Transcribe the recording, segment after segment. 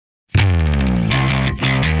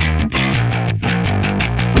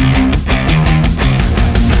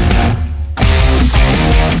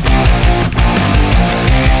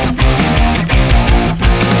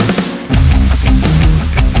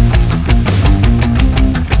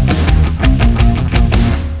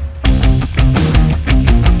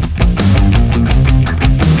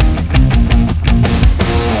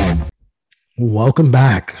Welcome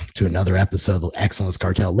back to another episode of the Excellence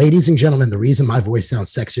Cartel. Ladies and gentlemen, the reason my voice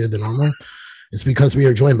sounds sexier than normal is because we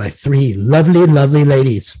are joined by three lovely, lovely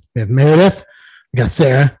ladies. We have Meredith, we got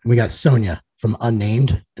Sarah, and we got Sonia from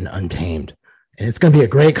Unnamed and Untamed. And it's going to be a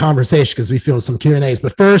great conversation because we feel some Q&As.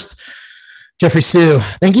 But first, Jeffrey Sue,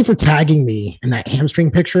 thank you for tagging me in that hamstring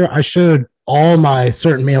picture. I showed all my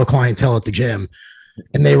certain male clientele at the gym,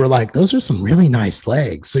 and they were like, those are some really nice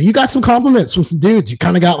legs. So you got some compliments from some dudes. You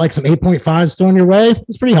kind of got like some 8.5s thrown your way.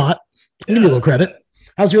 It's pretty hot. I'll give you a little credit.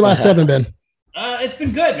 How's your last 7 been? It's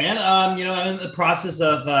been good, man. I'm in the process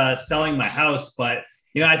of selling my house, but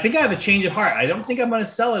I think I have a change of heart. I don't think I'm going to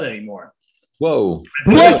sell it anymore. Whoa.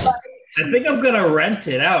 What? I think I'm going to rent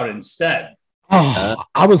it out instead. Oh,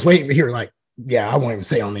 I was waiting to hear I won't even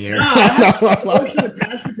say on the air. No, I have an emotional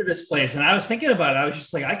attachment to this place, and I was thinking about it. I was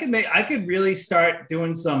just like, I could really start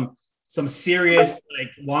doing some serious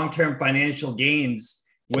long-term financial gains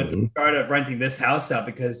with the start of renting this house out,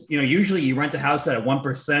 because usually you rent a house at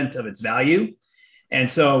 1% of its value, and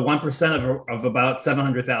so 1% of about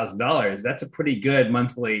 $700,000. That's a pretty good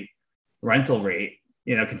monthly rental rate.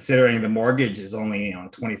 Considering the mortgage is only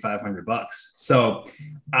 $2,500. So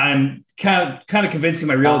I'm kind of convincing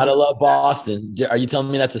my realtor. I love Boston. Are you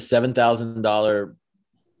telling me that's a $7,000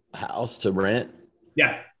 house to rent?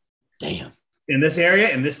 Yeah. Damn. In this area,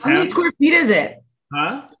 in this town. How many square feet is it?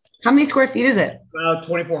 Huh? How many square feet is it? About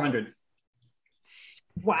 2,400.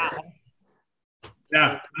 Wow.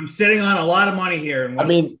 Yeah, I'm sitting on a lot of money here.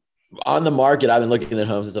 On the market, I've been looking at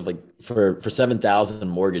homes and stuff for $7,000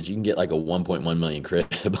 mortgage, you can get like a 1.1 million crib.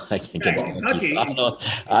 I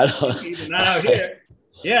don't. Not out here.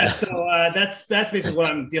 Yeah, so that's basically what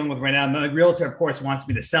I'm dealing with right now. My realtor, of course, wants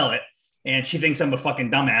me to sell it, and she thinks I'm a fucking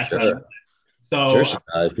dumbass. Sure. So sure she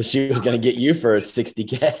does, because she was going to get you for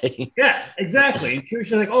 $60K. Yeah, exactly. And she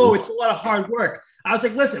was like, "Oh, it's a lot of hard work." I was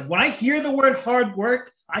like, "Listen, when I hear the word hard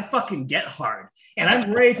work, I fucking get hard, and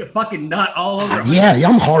I'm ready to fucking nut all over." Yeah,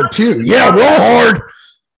 I'm hard too. Yeah, we're hard.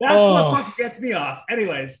 That's what fucking gets me off.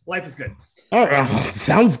 Anyways, life is good.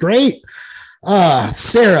 Sounds great.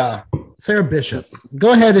 Sarah Bishop,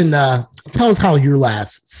 go ahead and tell us how your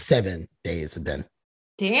last 7 days have been.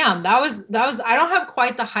 Damn, that was. I don't have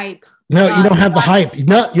quite the hype. No, you don't have the hype.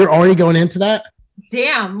 No, you're already going into that.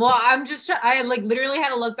 Damn. Well, I literally had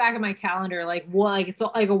to look back at my calendar, it's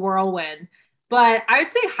like a whirlwind. But I would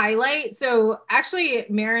say highlight. So actually,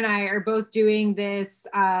 Mary and I are both doing this.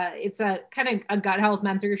 It's a kind of a gut health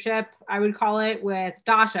mentorship, I would call it, with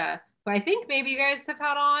Dasha, who I think maybe you guys have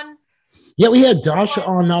had on. Yeah, we had Dasha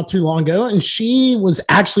on not too long ago, and she was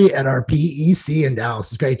actually at our PEC in Dallas.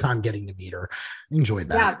 It's a great time getting to meet her. Enjoyed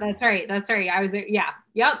that. Yeah, that's right. I was there. Yeah.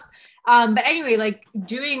 Yep. But anyway,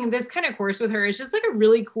 doing this kind of course with her is just a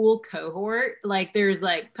really cool cohort. There's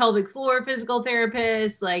pelvic floor physical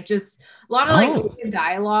therapists, just a lot of open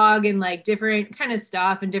dialogue and different kind of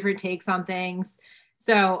stuff and different takes on things.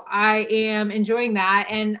 So I am enjoying that.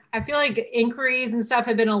 And I feel like inquiries and stuff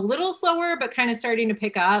have been a little slower, but kind of starting to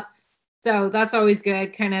pick up. So that's always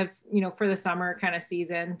good kind of, for the summer kind of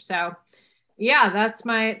season. So yeah, that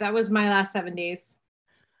was my last 7 days.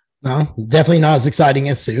 No, definitely not as exciting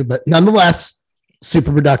as Sue, but nonetheless,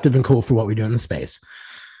 super productive and cool for what we do in the space.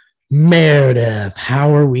 Meredith,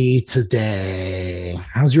 how are we today?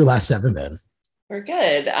 How's your last 7 been? We're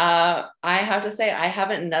good. I have to say I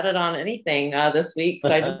haven't nutted on anything this week,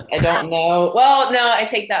 so I don't know. Well, no, I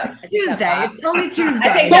take that. It's Tuesday. It's only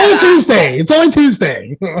Tuesday. It's only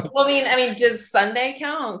Tuesday. Well, I mean, does Sunday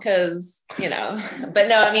count? Because but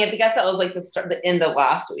no, I guess that was the end of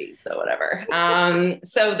last week, so whatever.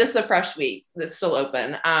 So this is a fresh week that's still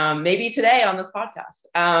open. Maybe today on this podcast.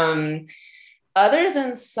 Other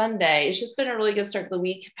than Sunday, it's just been a really good start to the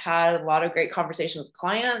week. Had a lot of great conversations with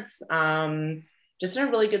clients. Just in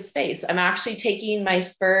a really good space. I'm actually taking my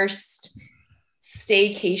first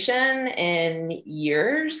staycation in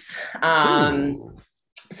years.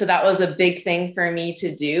 So that was a big thing for me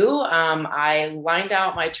to do. I lined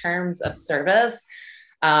out my terms of service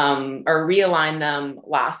or realigned them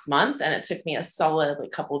last month. And it took me a solid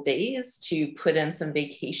couple days to put in some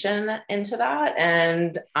vacation into that.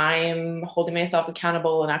 And I'm holding myself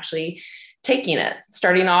accountable and actually taking it,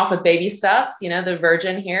 starting off with baby steps, the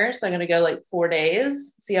virgin here. So I'm going to go 4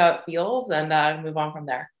 days, see how it feels, and move on from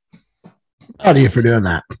there. Proud of you for doing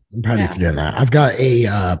that. I'm proud of you for doing that. I've got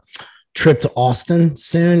a trip to Austin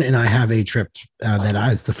soon, and I have a trip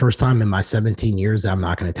it's the first time in my 17 years that I'm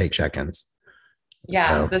not going to take check-ins.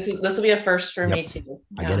 Yeah, so, this will be a first for me too.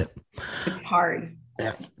 I get it. It's hard.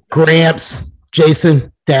 Yeah. Gramps,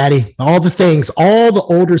 Jason, Daddy, all the things, all the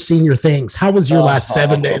older senior things. How was your last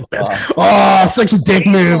 7 days, man? Oh, such a dick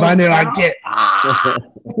move. I knew I'd get.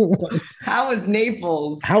 How was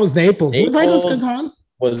Naples? How was Naples? Looked like it was a good time.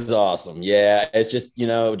 Was awesome. Yeah, it's just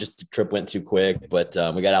just the trip went too quick, but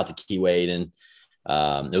we got out to Keywade, and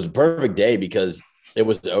it was a perfect day because it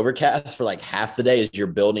was overcast for like half the day as you're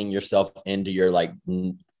building yourself into your like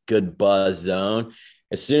good buzz zone.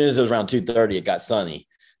 As soon as it was around 2:30, it got sunny.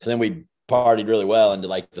 So then we partied really well into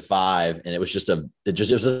like the 5, and it was just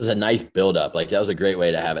a nice buildup. Like that was a great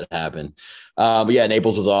way to have it happen. But yeah,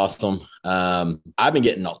 Naples was awesome. I've been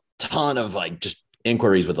getting a ton of like just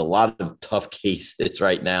inquiries with a lot of tough cases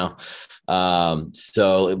right now.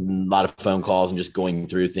 So a lot of phone calls and just going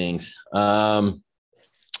through things. And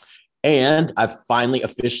I finally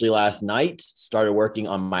officially last night started working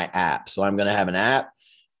on my app. So I'm going to have an app,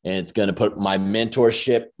 and it's going to put my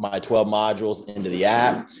mentorship, my 12 modules into the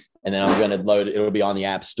app. And then I'm going to load it. It'll be on the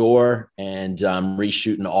app store, and I'm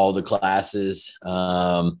reshooting all the classes.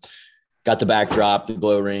 Got the backdrop, the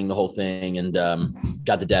glow ring, the whole thing, and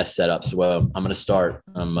got the desk set up. So I'm going to start.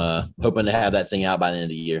 I'm hoping to have that thing out by the end of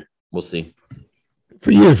the year. We'll see.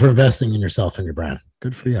 For you, for investing in yourself and your brand.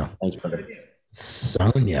 Good for you. Thanks, brother.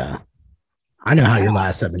 Sonia, I know how your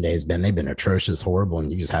last 7 days been. They've been atrocious, horrible,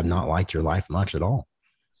 and you just have not liked your life much at all.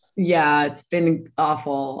 Yeah, it's been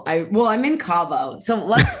awful. I'm in Cabo. So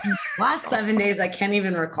last 7 days, I can't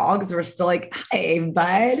even recall because we're still like, hey,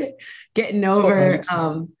 bud, getting over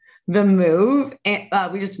the move.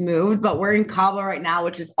 And we just moved, but we're in Cabo right now,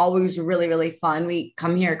 which is always really, really fun. We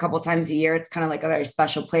come here a couple of times a year. It's kind of like a very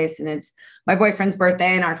special place, and it's my boyfriend's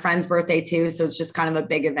birthday and our friend's birthday too. So it's just kind of a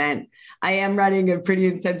big event. I am running a pretty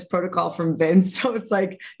intense protocol from Vince. So it's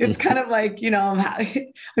like, it's kind of like,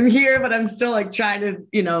 I'm here, but I'm still like trying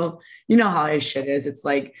to, how his shit is. It's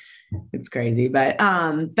like, it's crazy, but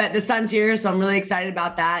the sun's here. So I'm really excited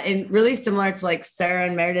about that. And really similar to like Sarah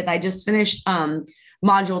and Meredith, I just finished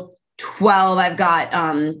module 12. I've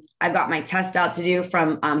got my test out to do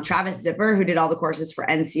from Travis Zipper, who did all the courses for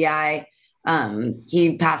NCI.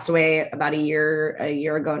 He passed away about a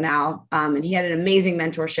year ago now. And he had an amazing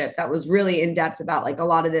mentorship that was really in depth about like a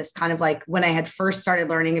lot of this kind of like when I had first started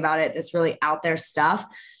learning about it, this really out there stuff.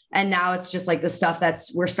 And now it's just like the stuff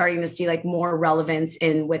we're starting to see like more relevance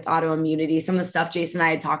in with autoimmunity. Some of the stuff Jason and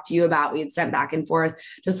I had talked to you about, we had sent back and forth,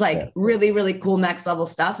 just like really, really cool next level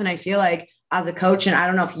stuff. And I feel like as a coach, and I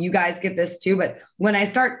don't know if you guys get this too, but when I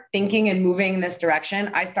start thinking and moving in this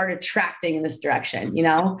direction, I start attracting in this direction,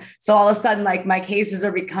 So all of a sudden, like my cases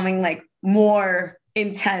are becoming like more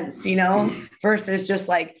intense, versus just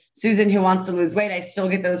like Susan who wants to lose weight. I still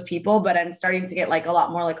get those people, but I'm starting to get like a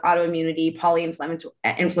lot more like autoimmunity,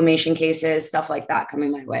 inflammation cases, stuff like that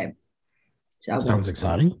coming my way. So sounds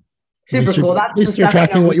exciting. Super cool. That's at least you're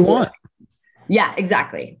attracting what you want. Yeah,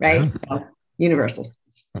 exactly. Right. Yeah. So universals.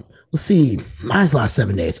 Let's see. Mine's last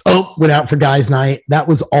 7 days. Oh, went out for guys' night. That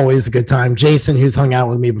was always a good time. Jason, who's hung out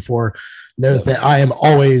with me before, knows that I am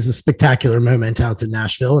always a spectacular moment out in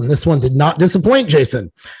Nashville. And this one did not disappoint, Jason.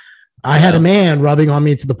 I had a man rubbing on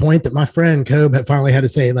me to the point that my friend Cobe had finally had to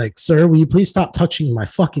say, like, sir, will you please stop touching my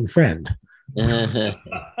fucking friend? Then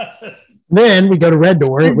we go to Red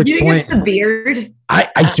Door, at which point the beard.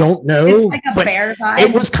 I don't know. It's like a bear vibe.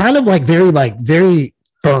 It was kind of like very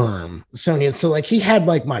firm, Sonia. So like he had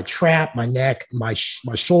like my trap, my neck, my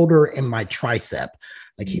shoulder, and my tricep.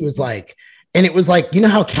 Like he was like, and it was like,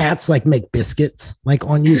 how cats like make biscuits like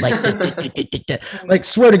on you, like like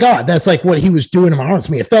swear to God, that's like what he was doing in my arms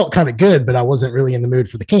to me. It felt kind of good, but I wasn't really in the mood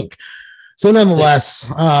for the kink. So nonetheless,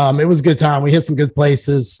 it was a good time. We hit some good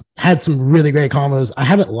places, had some really great combos. I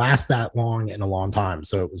haven't lasted that long in a long time,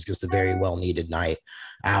 so it was just a very well needed night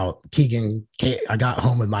out. I got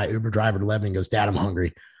home with my Uber driver at 11 and goes, Dad, I'm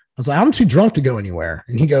hungry. I was like, I'm too drunk to go anywhere.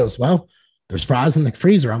 And he goes, well, there's fries in the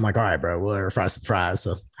freezer. I'm like, all right, bro, we'll order fries.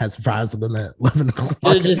 So had some fries with them at 11 o'clock.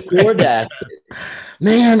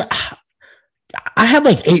 Man, I had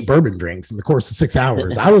like 8 bourbon drinks in the course of 6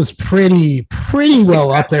 hours. I was pretty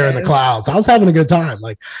well up there in the clouds. I was having a good time.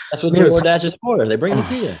 Like that's what DoorDash is for. They bring it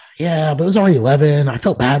to you. Yeah, but it was already 11. I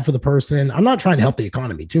felt bad for the person. I'm not trying to help the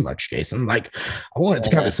economy too much, Jason. Like I want it to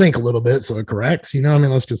kind of sink a little bit so it corrects.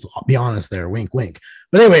 Let's just be honest there. Wink, wink.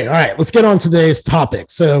 But anyway, all right, let's get on today's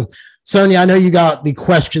topic. So Sonia, I know you got the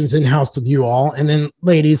questions in-house with you all. And then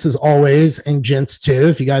ladies, as always, and gents too,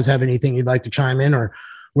 if you guys have anything you'd like to chime in or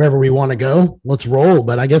wherever we want to go, let's roll.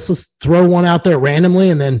 But I guess let's throw one out there randomly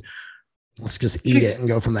and then let's just eat it and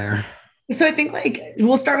go from there. So I think like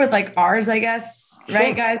we'll start with like ours, I guess. Sure.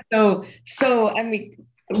 Right, guys? So I mean,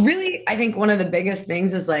 really, I think one of the biggest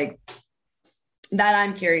things is like that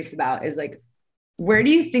I'm curious about is like, where do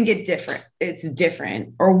you think it's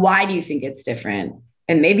different? Or why do you think it's different?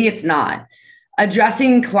 And maybe it's not.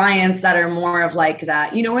 Addressing clients that are more of like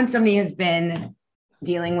that, when somebody has been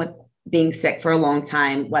dealing with being sick for a long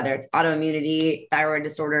time, whether it's autoimmunity, thyroid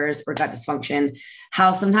disorders, or gut dysfunction,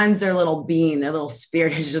 how sometimes their little being, their little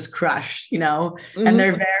spirit is just crushed, and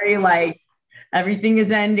they're very like, everything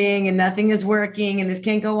is ending and nothing is working and this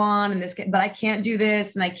can't go on and but I can't do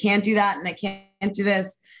this and I can't do that and I can't do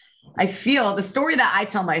this. I feel the story that I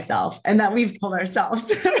tell myself and that we've told ourselves,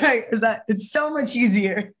 right, is that it's so much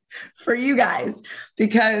easier for you guys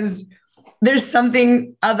because there's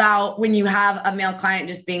something about when you have a male client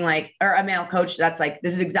just being like, or a male coach that's like,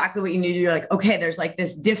 this is exactly what you need to do. You're like, okay, there's like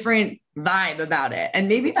this different vibe about it. And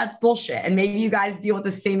maybe that's bullshit. And maybe you guys deal with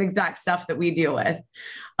the same exact stuff that we deal with.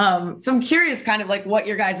 So I'm curious kind of like what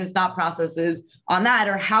your guys' thought process is on that,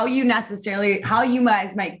 or how you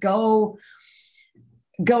guys might go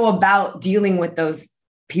about dealing with those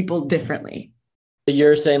people differently.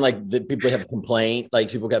 You're saying like that people have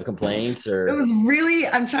complaints or it was really,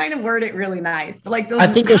 I'm trying to word it really nice, but like those, I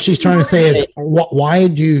think what she's trying to say is why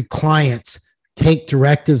do clients take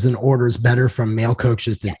directives and orders better from male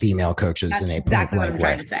coaches than female coaches? That's in a exactly what point I'm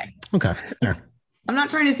blank trying way. to say. Okay. There. I'm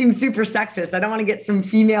not trying to seem super sexist. I don't want to get some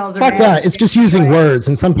females. Fuck that. It's just using words.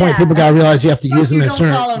 And some point people got to realize you have to use them in a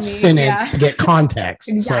certain sentence to get context.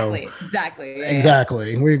 Exactly. So, exactly. Yeah,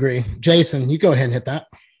 exactly. We agree. Jason, you go ahead and hit that.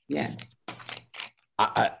 Yeah.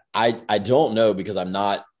 I don't know because I'm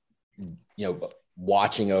not,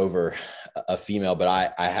 watching over a female, but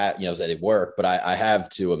I have, they work, but I have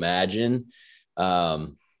to imagine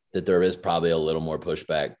that there is probably a little more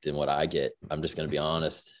pushback than what I get. I'm just going to be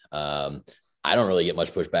honest. I don't really get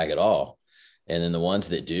much pushback at all. And then the ones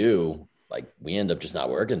that do, like, we end up just not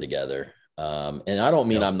working together. And I don't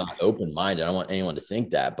mean I'm not open-minded. I don't want anyone to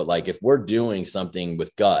think that, but like, if we're doing something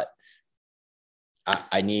with gut,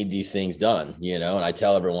 I need these things done, and I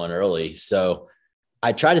tell everyone early. So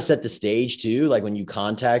I try to set the stage too. Like when you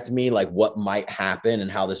contact me, like what might happen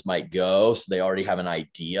and how this might go. So they already have an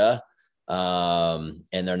idea. And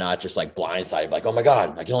they're not just like blindsided, like, oh my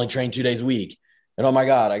God, I can only train 2 days a week. And oh my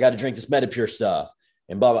God, I got to drink this Metapure stuff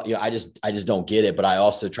and blah, blah. I just don't get it. But I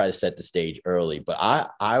also try to set the stage early, but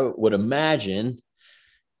I would imagine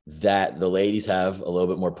that the ladies have a little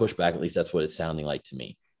bit more pushback. At least that's what it's sounding like to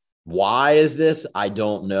me. Why is this? I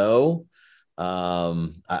don't know.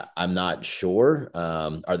 I'm not sure.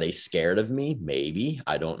 Are they scared of me? Maybe.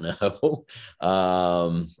 I don't know.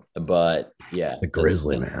 But yeah. The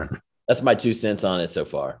grizzly man. That's my 2 cents on it so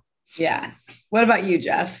far. Yeah. What about you,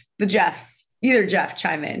 Jeff? The Jeffs. Either Jeff,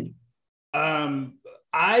 chime in.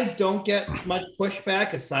 I don't get much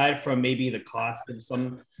pushback aside from maybe the cost of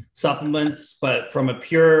some supplements, but from a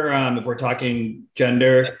pure, if we're talking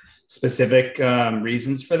gender specific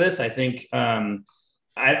reasons for this, I think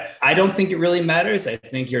I don't think it really matters. I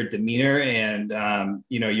think your demeanor and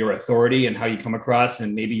your authority and how you come across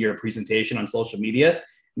and maybe your presentation on social media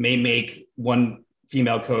may make one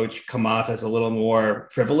female coach come off as a little more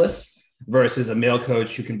frivolous versus a male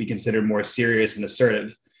coach who can be considered more serious and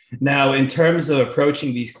assertive. Now, in terms of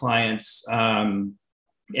approaching these clients, in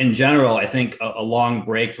general, I think a long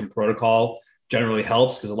break from protocol generally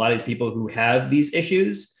helps because a lot of these people who have these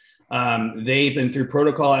issues, they've been through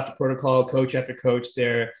protocol after protocol, coach after coach.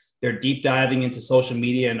 They're deep diving into social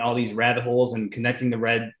media and all these rabbit holes and connecting the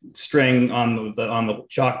red string on the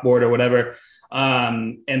chalkboard or whatever.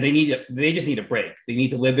 And they just need a break. They need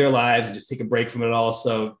to live their lives and just take a break from it all.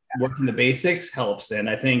 So working the basics helps. And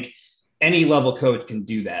I think any level coach can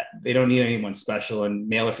do that. They don't need anyone special, and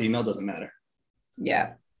male or female doesn't matter.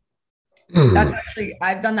 Yeah. That's actually,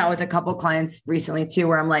 I've done that with a couple clients recently too,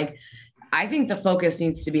 where I'm like, I think the focus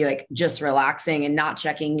needs to be like just relaxing and not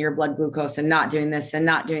checking your blood glucose and not doing this and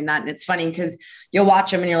not doing that. And it's funny because you'll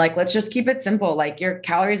watch them and you're like, let's just keep it simple. Like your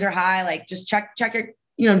calories are high, like just check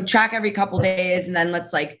your, track every couple days. And then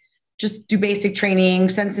let's like, just do basic training,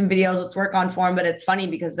 send some videos, let's work on form. But it's funny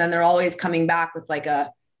because then they're always coming back with like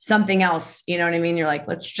something else. You know what I mean? You're like,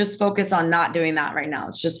 let's just focus on not doing that right now.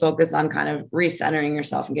 Let's just focus on kind of recentering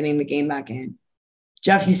yourself and getting the game back in.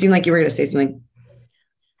 Jeff, you seem like you were going to say something.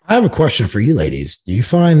 I have a question for you ladies. Do you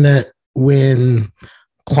find that when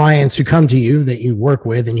clients who come to you that you work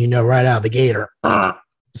with and right out of the gate are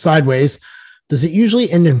sideways, does it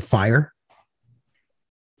usually end in fire?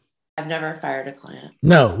 I've never fired a client.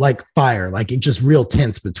 No, like fire, like it just real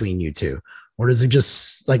tense between you two. Or does it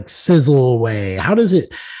just like sizzle away? How does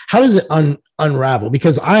it unravel?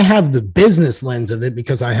 Because I have the business lens of it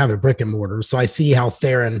because I have a brick and mortar. So I see how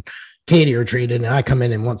Thayer and Katie are treated, and I come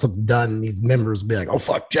in and want something done. And these members will be like, oh,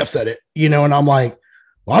 fuck, Jeff said it, and I'm like,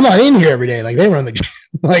 well, I'm not in here every day. Like they run the,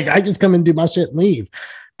 like I just come and do my shit and leave.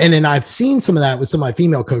 And then I've seen some of that with some of my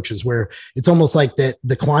female coaches where it's almost like that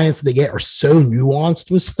the clients they get are so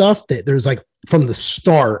nuanced with stuff that there's like from the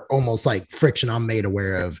start, almost like friction I'm made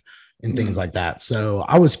aware of and things like that. So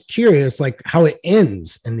I was curious, like how it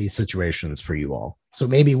ends in these situations for you all. So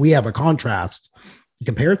maybe we have a contrast to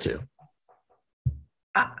compare to.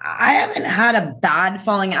 I haven't had a bad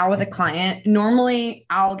falling out with a client. Normally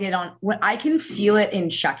I'll get on when I can feel it in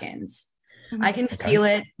check-ins. I can feel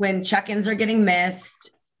it when check-ins are getting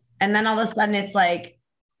missed. And then all of a sudden it's like,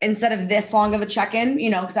 instead of this long of a check-in, you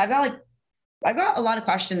know, because I've got a lot of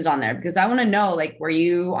questions on there because I want to know, like, were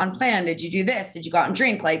you on plan? Did you do this? Did you go out and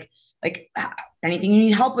drink? Like anything you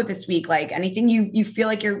need help with this week? Like anything you feel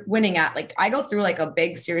like you're winning at? Like I go through like a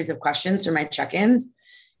big series of questions for my check-ins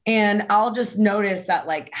and I'll just notice that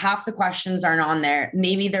like half the questions aren't on there.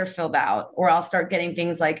 Maybe they're filled out, or I'll start getting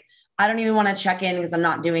things like, I don't even want to check in because I'm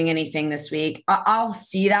not doing anything this week. I'll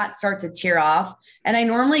see that start to tear off. And I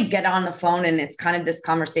normally get on the phone and it's kind of this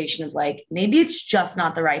conversation of like, maybe it's just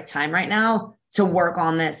not the right time right now to work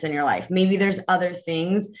on this in your life. Maybe there's other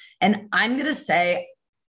things. And I'm going to say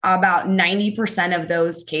about 90% of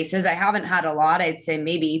those cases, I haven't had a lot. I'd say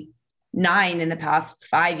maybe 9 in the past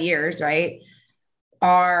 5 years, right?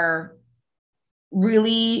 Are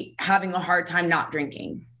really having a hard time not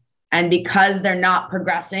drinking. And because they're not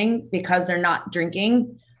progressing, because they're not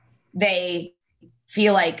drinking, they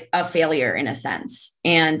feel like a failure in a sense.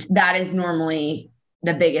 And that is normally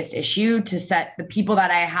the biggest issue, to set the people that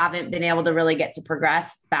I haven't been able to really get to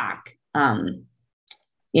progress back.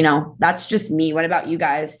 You know, that's just me. What about you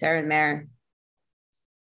guys, Sarah and Mare?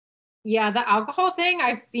 Yeah, the alcohol thing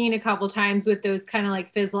I've seen a couple times with those kind of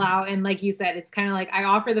like fizzle out. And like you said, it's kind of like I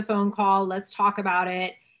offer the phone call, let's talk about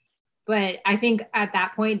it. But I think at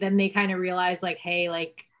that point, then they kind of realize like, hey,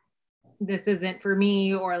 like this isn't for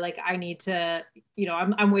me, or like I need to, you know,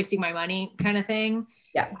 I'm wasting my money kind of thing.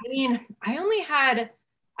 Yeah. I mean,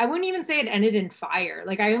 I wouldn't even say it ended in fire.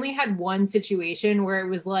 Like I only had one situation where it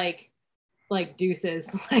was like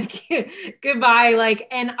deuces, like goodbye. Like,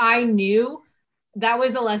 and I knew that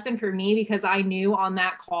was a lesson for me because I knew on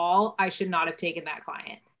that call, I should not have taken that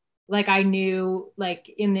client. Like I knew like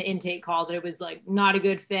in the intake call that it was like not a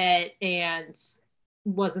good fit and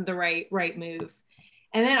wasn't the right move.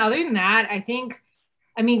 And then other than that,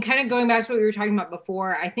 I mean, kind of going back to what we were talking about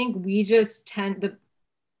before, I think we just the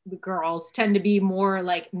girls tend to be more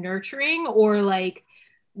like nurturing, or like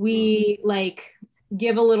we like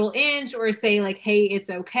give a little inch or say like, hey, it's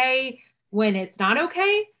okay when it's not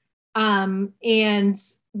okay. And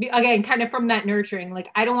again, kind of from that nurturing, like,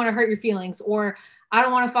 I don't want to hurt your feelings, or I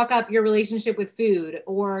don't want to fuck up your relationship with food,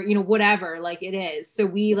 or, you know, whatever, like it is. So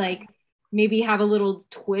we like maybe have a little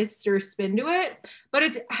twist or spin to it. But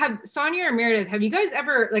Sonia or Meredith, have you guys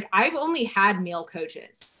ever, like, I've only had male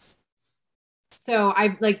coaches. So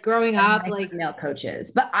I've like growing up, like male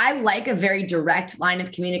coaches, but I like a very direct line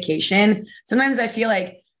of communication. Sometimes I feel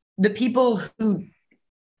like the people who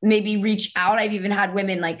maybe reach out, I've even had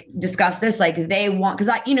women like discuss this, like they want,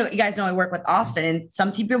 because you guys know I work with Austin, and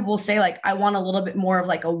some people will say like, I want a little bit more of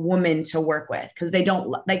like a woman to work with, because they don't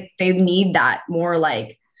like, they need that more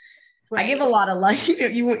like, right. I give a lot of like,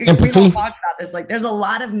 we all talked about this, like there's a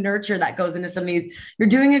lot of nurture that goes into some of these, you're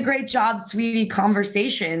doing a great job, sweetie,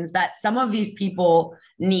 conversations that some of these people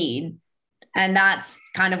need. And that's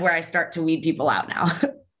kind of where I start to weed people out now.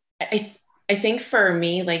 I think for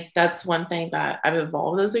me, like that's one thing that I've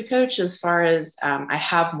evolved as a coach, as far as I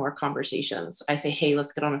have more conversations. I say, hey,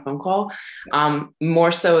 let's get on a phone call,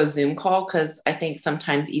 more so a Zoom call, because I think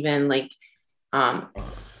sometimes even like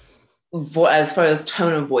as far as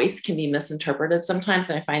tone of voice can be misinterpreted sometimes.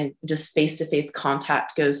 And I find just face-to-face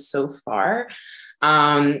contact goes so far.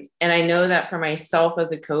 And I know that for myself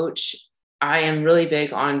as a coach, I am really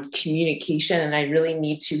big on communication, and I really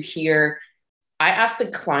need to hear. I ask the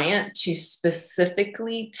client to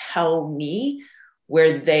specifically tell me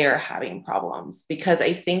where they are having problems, because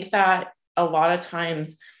I think that a lot of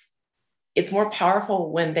times it's more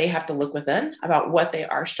powerful when they have to look within about what they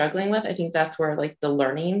are struggling with. I think that's where like the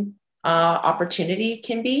learning opportunity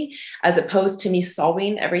can be, as opposed to me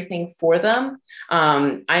solving everything for them.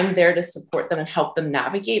 I'm there to support them and help them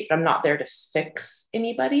navigate, but I'm not there to fix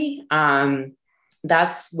anybody.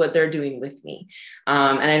 That's what they're doing with me.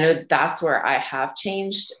 And I know that's where I have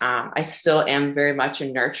changed. I still am very much a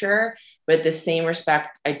nurturer, but at the same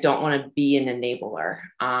respect, I don't want to be an enabler.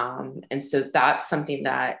 And so that's something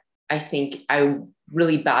that I think I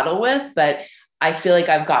really battle with, but I feel like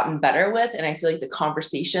I've gotten better with. And I feel like the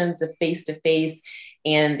conversations, the face-to-face,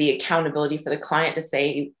 and the accountability for the client to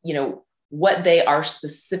say, you know, what they are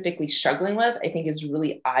specifically struggling with, I think is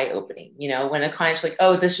really eye-opening. You know, when a client's like,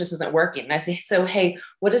 oh, this just isn't working. And I say, so, hey,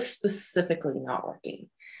 what is specifically not working?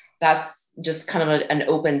 That's just kind of an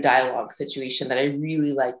open dialogue situation that I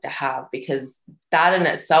really like to have, because that in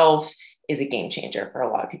itself is a game changer for a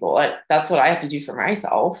lot of people. That's what I have to do for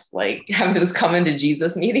myself. Like, having this come into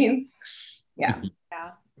Jesus meetings. Yeah.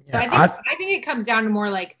 Yeah. So I think it comes down to more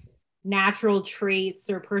like natural traits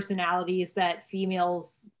or personalities that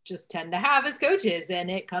females just tend to have as coaches, and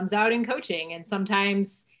it comes out in coaching. And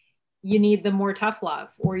sometimes you need the more tough love,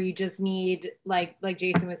 or you just need, like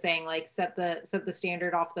Jason was saying, like set the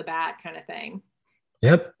standard off the bat kind of thing.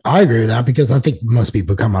 Yep, I agree with that, because I think most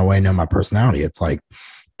people come my way know my personality. It's like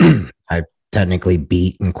I technically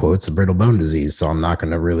beat, in quotes, a brittle bone disease, so I'm not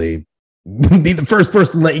going to really be the first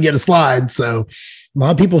person to let you get a slide. So a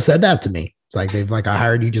lot of people said that to me. It's like they've like, I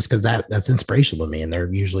hired you just because that's inspirational to me, and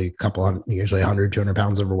they're usually usually 100, 200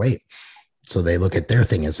 pounds overweight. So they look at their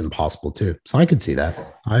thing as impossible too. So I could see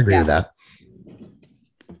that. I agree with that.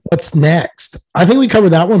 What's next? I think we covered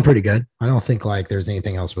that one pretty good. I don't think like there's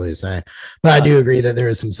anything else really to say, but I do agree that there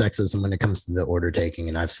is some sexism when it comes to the order taking,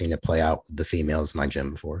 and I've seen it play out with the females in my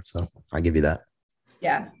gym before. So I give you that.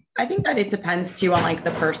 Yeah. I think that it depends too on like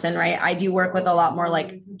the person, right? I do work with a lot more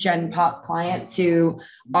like Gen Pop clients who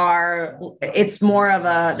are, it's more of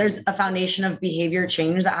there's a foundation of behavior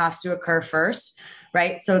change that has to occur first.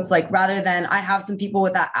 Right. So it's like, rather than, I have some people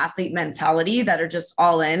with that athlete mentality that are just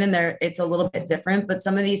all in, and it's a little bit different, but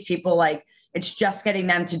some of these people, like, it's just getting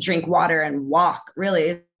them to drink water and walk.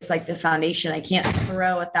 Really, it's like the foundation. I can't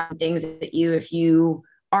throw 1,000 things at you if you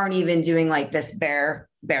aren't even doing like this bare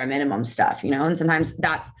minimum stuff, you know? And sometimes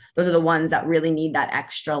those are the ones that really need that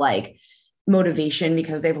extra like motivation,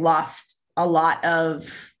 because they've lost a lot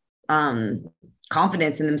of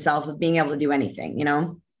confidence in themselves of being able to do anything, you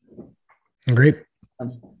know? Great.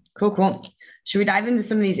 Cool. Should we dive into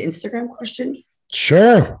some of these Instagram questions?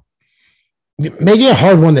 Sure. Make it a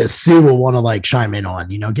hard one that Sue will want to like chime in on,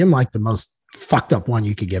 you know, give him like the most fucked up one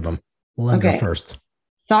you could give him. We'll let him go first.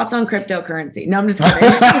 Thoughts on cryptocurrency? No, I'm just kidding.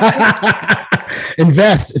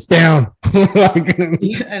 Invest. It's down.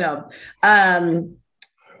 I know.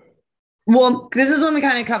 Well, this is one we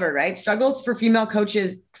kind of covered, right? Struggles for female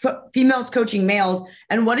coaches, females coaching males.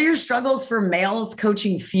 And what are your struggles for males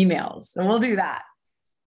coaching females? And we'll do that.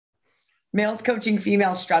 Males coaching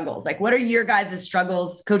female struggles. Like, what are your guys'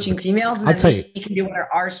 struggles coaching females? And I'll tell you, we can do what are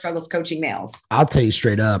our struggles coaching males. I'll tell you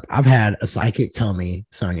straight up. I've had a psychic tell me,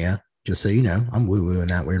 Sonia, just so you know, I'm woo-woo in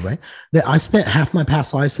that weird way, that I spent half my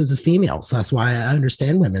past lives as a female. So that's why I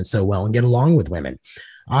understand women so well and get along with women.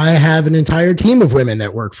 I have an entire team of women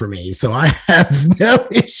that work for me, so I have no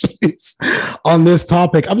issues on this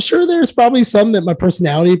topic. I'm sure there's probably some that my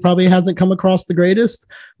personality probably hasn't come across the greatest,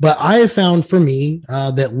 but I have found for me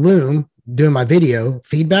that Loom, doing my video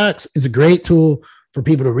feedbacks, is a great tool for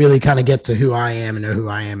people to really kind of get to who I am and know who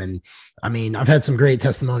I am. And I mean, I've had some great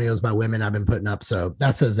testimonials by women I've been putting up, so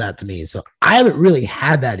that says that to me. So I haven't really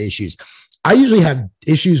had that issues. I usually have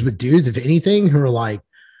issues with dudes, if anything, who are like,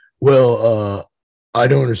 well, I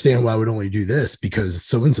don't understand why I would only do this because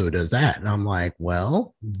so-and-so does that. And I'm like,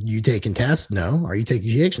 well, you taking tests? No. Are you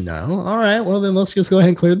taking GH? No. All right. Well, then let's just go ahead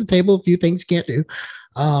and clear the table. A few things you can't do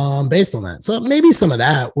based on that. So maybe some of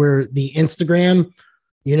that where the Instagram,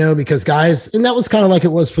 you know, because guys, and that was kind of like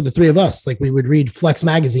it was for the three of us. Like we would read Flex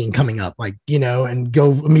magazine coming up, like, you know, and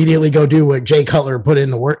immediately go do what Jay Cutler put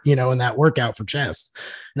in the work, you know, in that workout for chest.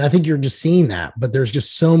 And I think you're just seeing that, but there's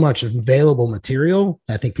just so much available material.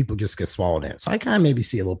 I think people just get swallowed in. So I kind of maybe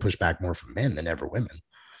see a little pushback more from men than ever women.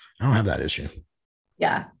 I don't have that issue.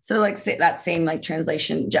 Yeah. So like that same like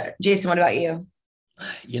translation. Jason, what about you?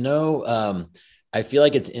 You know, I feel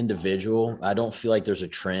like it's individual. I don't feel like there's a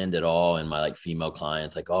trend at all in my like female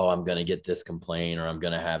clients, like, oh, I'm going to get this complaint or I'm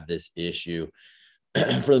going to have this issue.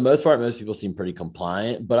 For the most part, most people seem pretty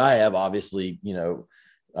compliant, but I have obviously, you know,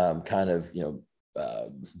 kind of, you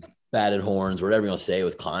know, batted horns, whatever you want to say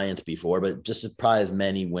with clients before, but just probably as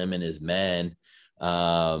many women as men,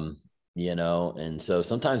 you know? And so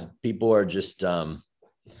sometimes people are just,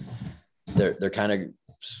 they're kind of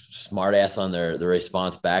smart ass on the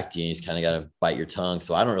response back to you. You just kind of got to bite your tongue.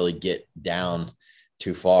 So I don't really get down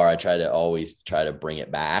too far. I always try to bring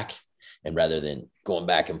it back, and rather than going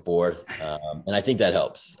back and forth. And I think that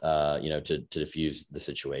helps, you know, to diffuse the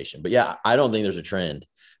situation. But yeah, I don't think there's a trend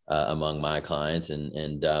among my clients.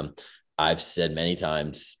 And I've said many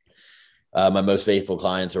times, my most faithful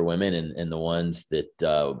clients are women, and the ones that,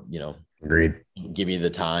 you know, agreed, give you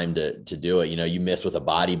the time to do it. You know, you miss with a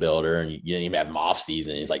bodybuilder and you didn't even have them off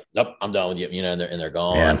season. He's like, nope, I'm done with you, you know, and they're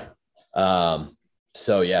gone. Yeah.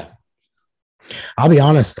 So yeah. I'll be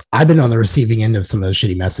honest. I've been on the receiving end of some of those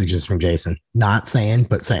shitty messages from Jason. Not saying,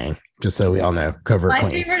 but saying. Just so we all know, covert my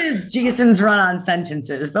clean. favorite is Jason's run-on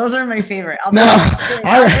sentences. Those are my favorite.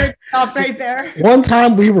 Stop right there. One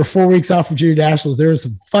time we were 4 weeks off from Junior Nationals. There was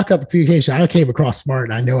some fuck up communication. I came across smart,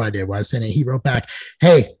 and I know I did when I sent it. He wrote back,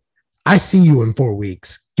 "Hey, I see you in 4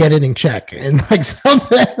 weeks. Get it in check." And like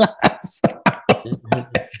something.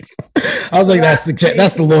 I was like, that's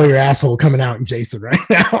the lawyer asshole coming out in Jason right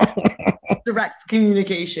now. Direct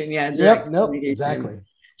communication. Yeah. Exactly.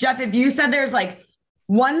 Jeff, if you said there's like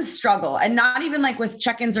one struggle, and not even like with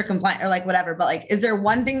check-ins or compliance or like whatever, but like, is there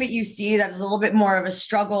one thing that you see that is a little bit more of a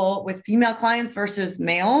struggle with female clients versus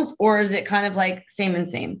males, or is it kind of like same and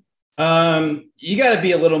same? You got to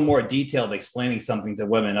be a little more detailed explaining something to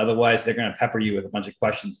women. Otherwise, they're going to pepper you with a bunch of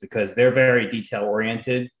questions because they're very detail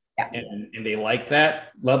oriented and they like that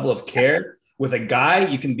level of care. With a guy,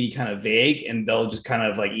 you can be kind of vague and they'll just kind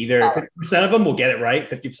of like either 50% of them will get it right,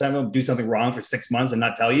 50% of them do something wrong for 6 months and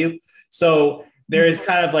not tell you. So there is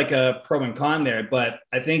kind of like a pro and con there, but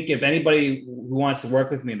I think if anybody who wants to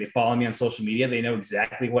work with me and they follow me on social media, they know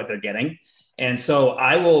exactly what they're getting. And so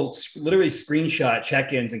I will literally screenshot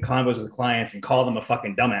check-ins and convos with clients and call them a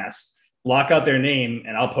fucking dumbass, block out their name,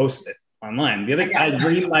 and I'll post it online. The other, I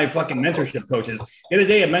read my fucking mentorship coaches. The other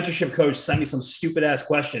day, a mentorship coach sent me some stupid ass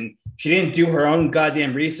question. She didn't do her own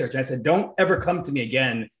goddamn research. And I said, don't ever come to me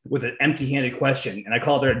again with an empty-handed question. And I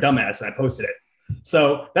called her a dumbass and I posted it.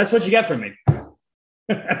 So that's what you get from me.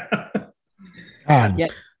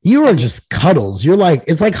 You are just cuddles. You're like,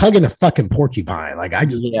 it's like hugging a fucking porcupine. Like I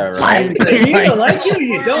just, you either like you or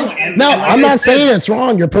you don't. I'm not saying it's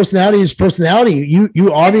wrong. Your personality is personality.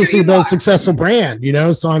 You obviously build a successful brand,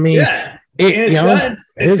 So I mean, it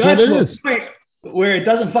is what it is. Where it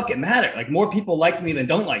doesn't fucking matter. Like more people like me than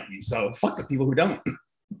don't like me. So fuck the people who don't.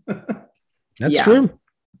 That's true.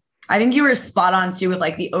 I think you were spot on too with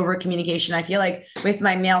like the over communication. I feel like with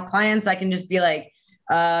my male clients, I can just be like,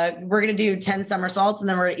 we're going to do 10 somersaults and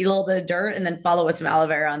then we're going to eat a little bit of dirt and then follow with some aloe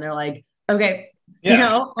vera. And they're like, okay,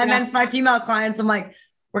 and then my female clients, I'm like,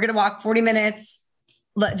 we're going to walk 40 minutes,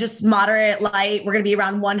 just moderate light. We're going to be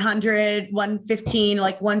around 100, 115,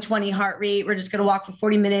 like 120 heart rate. We're just going to walk for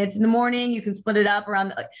 40 minutes in the morning. You can split it up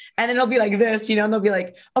around, and then it'll be like this, and they'll be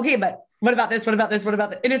like, okay, but what about this? What about this? What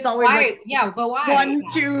about that? And it's always but why? 1,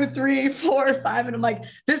 2, 3, 4, 5. And I'm like,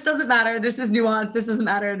 this doesn't matter. This is nuance. This doesn't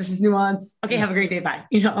matter. This is nuance. Okay. Have a great day. Bye.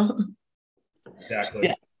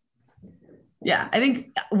 Exactly. Yeah. I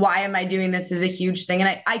think why am I doing this is a huge thing.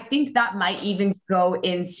 And I think that might even go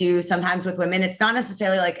into sometimes with women. It's not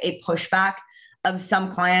necessarily like a pushback of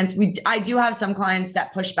some clients. I do have some clients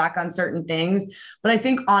that push back on certain things, but I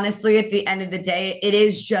think honestly, at the end of the day, it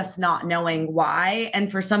is just not knowing why.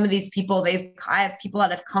 And for some of these people, I have people that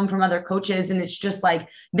have come from other coaches, and it's just like,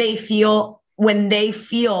 when they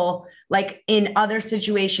feel like in other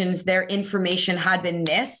situations, their information had been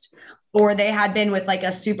missed, or they had been with like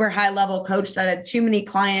a super high level coach that had too many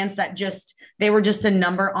clients that they were just a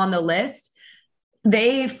number on the list.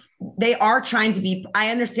 They are trying to be,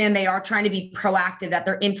 I understand they are trying to be proactive that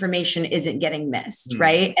their information isn't getting missed.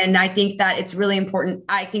 Right. And I think that it's really important.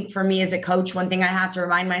 I think for me as a coach, one thing I have to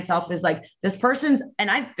remind myself is like, this person's,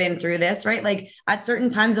 and I've been through this, right? Like at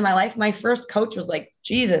certain times in my life, my first coach was like,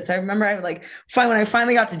 Jesus. I remember when I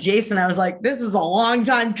finally got to Jason, I was like, this is a long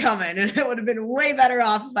time coming, and it would have been way better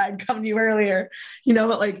off if I'd come to you earlier,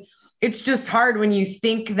 but like, it's just hard when you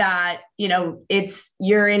think that, it's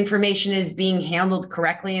your information is being handled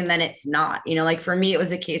correctly and then it's not, like for me, it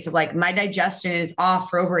was a case of like my digestion is off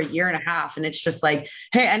for over 1.5 years. And it's just like,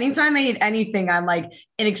 hey, anytime I eat anything, I'm like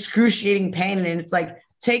in excruciating pain. And it's like,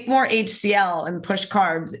 take more HCl and push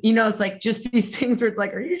carbs. It's like just these things where it's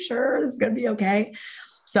like, are you sure this is going to be okay?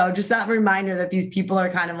 So just that reminder that these people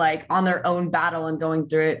are kind of like on their own battle and going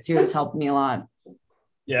through it too has helped me a lot.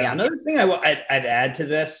 Yeah. Another thing I'd add to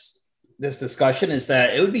this discussion is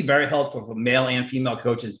that it would be very helpful for male and female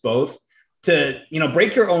coaches both to,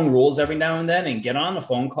 break your own rules every now and then and get on a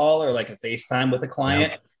phone call or like a FaceTime with a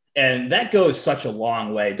client. Yeah. And that goes such a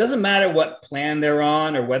long way. It doesn't matter what plan they're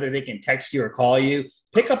on or whether they can text you or call you.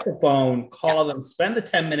 Pick up the phone, call them, spend the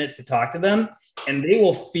 10 minutes to talk to them, and they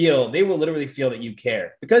will literally feel that you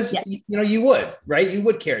care because, you would, right? You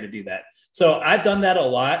would care to do that. So I've done that a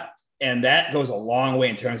lot. And that goes a long way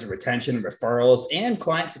in terms of retention, referrals, and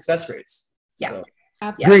client success rates. Yeah. So.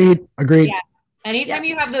 Absolutely. Agreed. Yeah. Anytime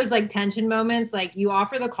you have those like tension moments, like you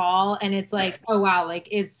offer the call and it's like, oh wow, like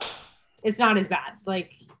it's not as bad.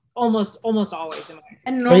 Like almost always.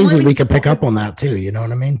 And crazy we could pick up on that too. You know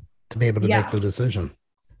what I mean? To be able to make the decision.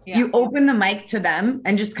 Yeah. You open the mic to them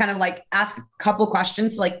and just kind of like ask a couple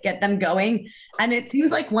questions to like get them going. And it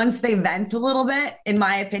seems like once they vent a little bit, in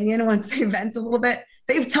my opinion, once they vent a little bit,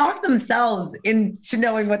 they've talked themselves into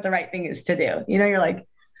knowing what the right thing is to do. You know, you're like,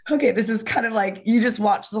 okay, this is kind of like, you just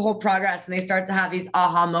watch the whole progress and they start to have these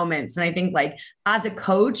aha moments. And I think like as a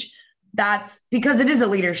coach, that's because it is a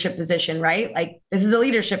leadership position, right? Like this is a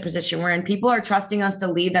leadership position wherein people are trusting us to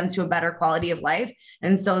lead them to a better quality of life.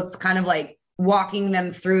 And so it's kind of like walking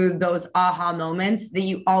them through those aha moments that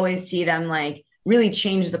you always see them like really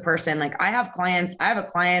change the person. Like I have a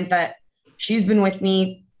client that she's been with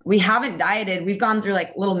me. We haven't dieted. We've gone through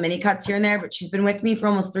like little mini cuts here and there, but she's been with me for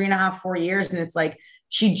almost 3.5, 4 years. And it's like,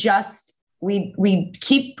 we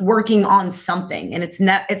keep working on something, and it's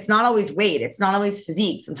not always weight. It's not always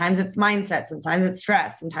physique. Sometimes it's mindset. Sometimes it's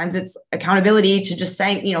stress. Sometimes it's accountability to just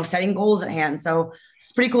saying, you know, setting goals at hand. So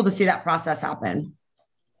it's pretty cool to see that process happen.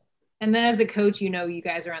 And then as a coach, you know, you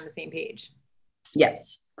guys are on the same page.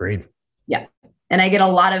 Yes. Great. Yeah. And I get a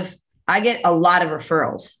lot of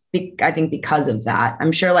referrals. I think because of that,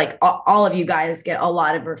 I'm sure like all of you guys get a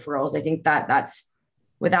lot of referrals. I think that's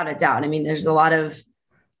without a doubt. I mean, there's a lot of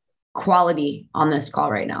quality on this call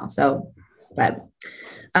right now. So, but,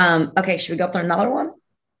 okay. Should we go through another one?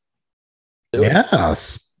 Yeah.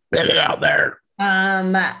 Spit it out there.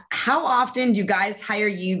 How often do you guys hire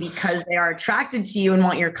you because they are attracted to you and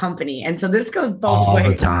want your company? And so this goes both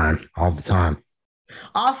ways. All the time.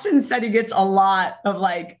 Austin said he gets a lot of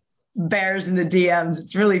like bears in the DMs.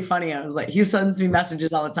 It's really funny. I was like, he sends me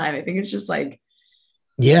messages all the time. I think it's just like,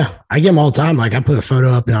 yeah, I get them all the time. Like I put a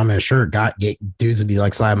photo up and I'm in a shirt. Dudes would be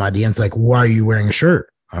like sliding my DMs like, why are you wearing a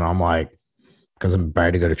shirt? And I'm like, because I'm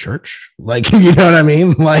about to go to church. Like, you know what I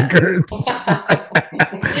mean? Like,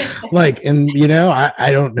 like, and you know,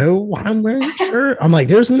 I don't know why I'm wearing a shirt. I'm like,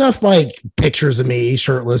 there's enough like pictures of me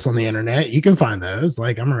shirtless on the internet. You can find those.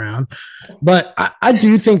 Like I'm around, but I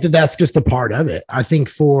do think that that's just a part of it. I think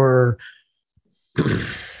for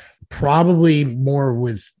probably more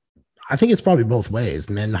with, I think it's probably both ways.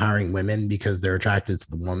 Men hiring women because they're attracted to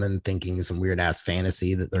the woman, thinking some weird ass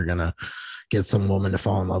fantasy that they're going to get some woman to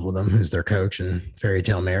fall in love with them who's their coach in fairy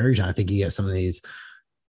tale marriage. And I think you get some of these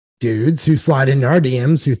dudes who slide into our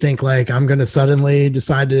DMs who think like, I'm going to suddenly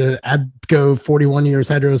decide to go 41 years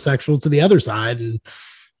heterosexual to the other side and,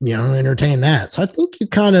 you know, entertain that. So I think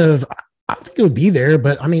I think it would be there,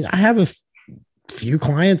 but I mean, I have a few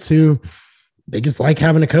clients who they just like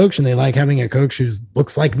having a coach, and they like having a coach who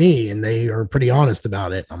looks like me, and they are pretty honest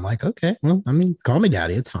about it. I'm like, okay, well, I mean, call me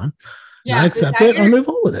daddy. It's fine. Yeah, I accept it. I'll move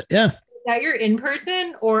on with it. Yeah. Is that your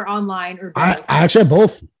in-person or online or both? I actually have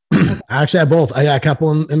both. I got a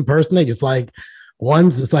couple in person. They just like,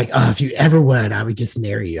 one's it's like, oh, if you ever would, I would just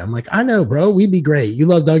marry you. I'm like, I know, bro. We'd be great. You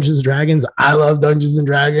love Dungeons and Dragons. I love Dungeons and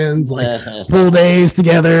Dragons. Like pool days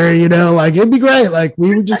together, you know, like it'd be great. Like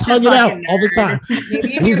we would just hug it out all the time.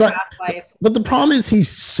 He's like, but the problem is he's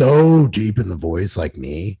so deep in the voice like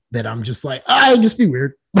me that I'm just like, I'd just be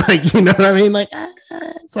weird. Like, you know what I mean? Like,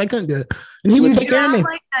 so I couldn't do it. And he would take care of me.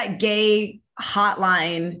 Like that gay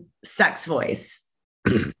hotline sex voice.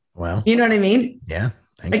 Well, you know what I mean? Yeah.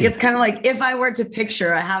 Like it's kind of like if I were to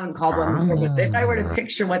picture, I haven't called one before, but if I were to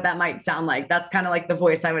picture what that might sound like, that's kind of like the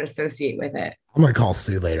voice I would associate with it. I'm gonna call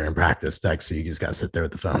Sue later and practice back. So you just gotta sit there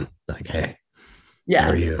with the phone, like, hey, yeah,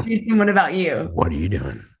 how are you? What about you? What are you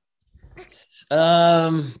doing?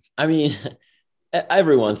 I mean,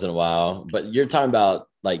 every once in a while, but you're talking about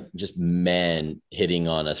like just men hitting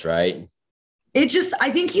on us, right? I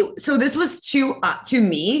think so this was to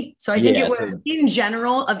me. So I think it was in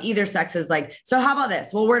general of either sexes. Like, so how about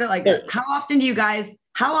this? We'll word it like this. How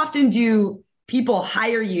often do people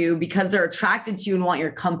hire you because they're attracted to you and want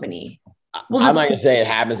your company? I'm not going to say it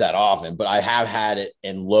happens that often, but I have had it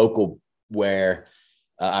in local where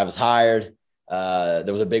I was hired. There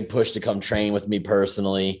was a big push to come train with me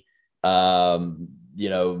personally. You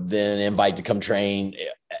know, then invite to come train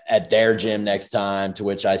at their gym next time, to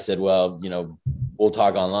which I said, well, you know, we'll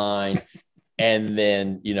talk online. And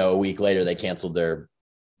then, you know, a week later, they canceled their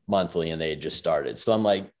monthly and they had just started. So I'm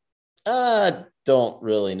like, don't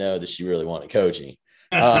really know that she really wanted coaching.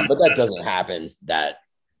 But that doesn't happen that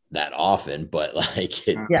often, but like,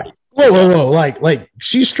 Whoa. Like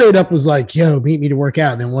she straight up was like, yo, meet me to work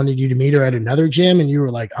out. And then wanted you to meet her at another gym. And you were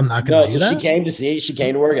like, I'm not going to do that. She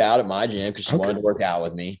came to work out at my gym because she wanted to work out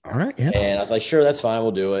with me. All right. Yeah. And I was like, sure, that's fine.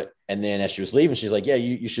 We'll do it. And then as she was leaving, she's like, yeah,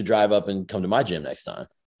 you should drive up and come to my gym next time.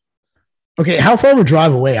 Okay. How far of a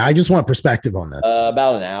drive away? I just want perspective on this.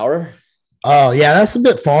 About an hour. Oh yeah. That's a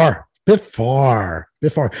bit far.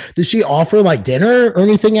 before. Did she offer like dinner or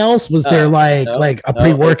anything else? Was there like a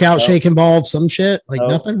pre-workout shake involved, some shit? Like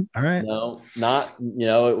nothing? All right. No, not,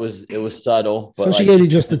 it was subtle. But so she gave you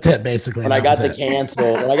just the tip basically. When I got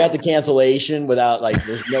the cancellation without like,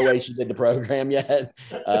 there's no way she did the program yet.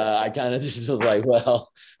 I kind of just was like,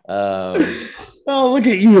 well, oh, look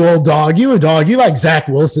at you, old dog. You a dog. You like Zach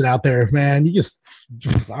Wilson out there, man. You just,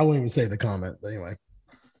 I won't even say the comment, but anyway.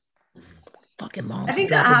 Fucking mom. I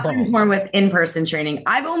think that happens more with in-person training.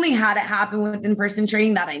 I've only had it happen with in-person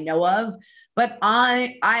training that I know of, but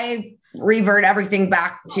I revert everything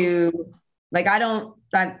back to like, I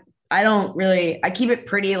keep it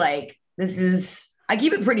pretty like, I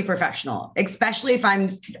keep it pretty professional, especially if I'm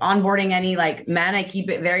onboarding any like men. I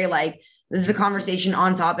keep it very like, this is the conversation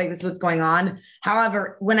on topic. This is what's going on.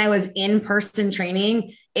 However, when I was in-person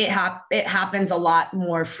training, it happens a lot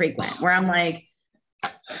more frequent where I'm like,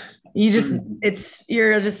 you're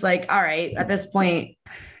just like, all right, at this point,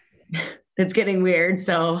 it's getting weird.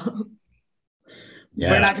 So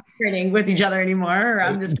we're not training with each other anymore. Or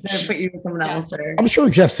I'm just going to put you with someone else. Or I'm sure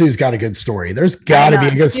Jeff Sue's got a good story. There's got to be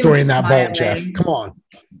a good story in that vault, Jeff. Come on.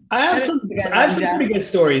 I have some pretty good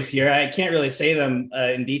stories here. I can't really say them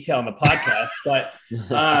in detail on the podcast, but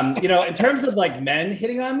in terms of like men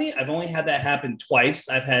hitting on me, I've only had that happen twice.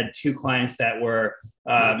 I've had 2 clients that were,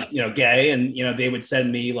 gay, and they would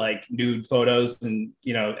send me like nude photos and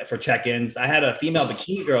for check-ins. I had a female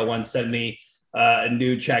bikini girl once send me a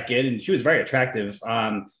nude check-in, and she was very attractive.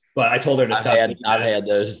 But I told her to stop. I've had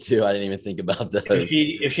those too. I didn't even think about those.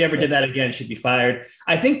 If she ever did that again, she'd be fired.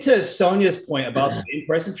 I think to Sonia's point about the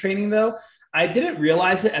in-person training, though, I didn't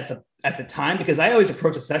realize it at the time because I always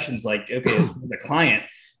approach the sessions like, okay, the client.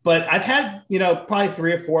 But I've had, probably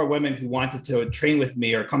 3 or 4 women who wanted to train with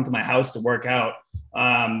me or come to my house to work out.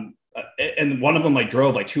 And one of them like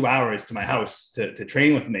drove like 2 hours to my house to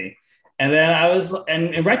train with me. And then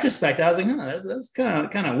and in retrospect, I was like, that's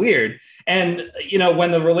kind of weird. And,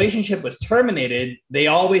 when the relationship was terminated, they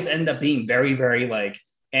always end up being very, very like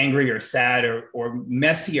angry or sad or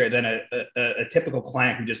messier than a typical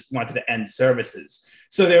client who just wanted to end services.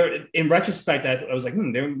 So in retrospect, I was like,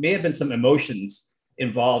 there may have been some emotions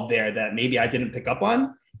involved there that maybe I didn't pick up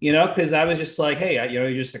on, because I was just like, hey,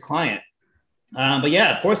 you're just a client. But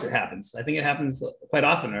yeah, of course it happens. I think it happens quite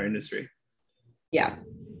often in our industry. Yeah.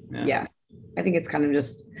 I think it's kind of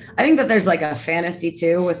I think that there's like a fantasy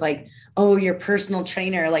too with like, oh, your personal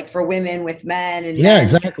trainer, like for women with men. And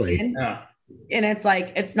exactly. And it's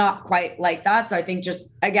like, it's not quite like that. So I think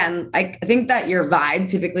I think that your vibe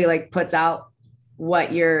typically like puts out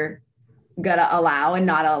what you're gonna allow and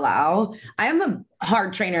not allow. I am a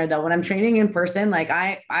hard trainer though. When I'm training in person, like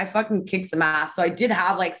I fucking kick some ass. So I did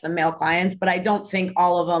have like some male clients, but I don't think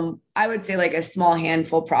all of them, I would say like a small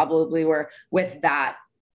handful probably were with that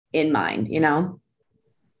in mind, who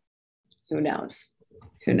knows?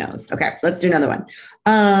 Okay, let's do another one.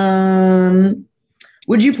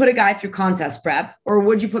 Would you put a guy through contest prep or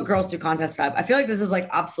would you put girls through contest prep? I feel like this is like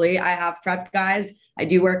obsolete. I have prepped guys. I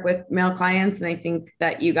do work with male clients and I think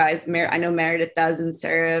that you guys, I know Meredith does and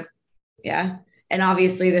Sarah. Yeah. And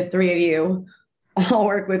obviously the 3 of you all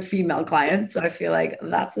work with female clients. So I feel like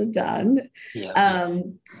that's a done. Yeah.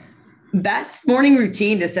 Best morning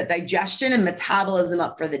routine to set digestion and metabolism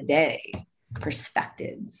up for the day.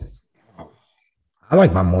 Perspectives. I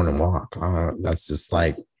like my morning walk. That's just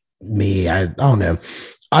like me. I don't know.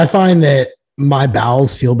 I find that my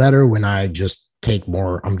bowels feel better when I just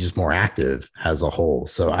I'm just more active as a whole.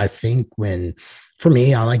 So I think for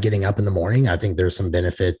me, I like getting up in the morning. I think there's some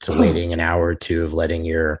benefit to waiting an hour or 2 of letting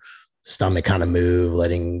your stomach kind of move,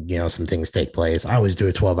 letting, some things take place. I always do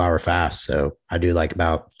a 12-hour fast. So I do like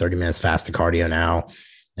about 30 minutes fasted cardio now.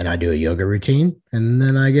 And I do a yoga routine and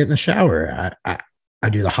then I get in a shower. I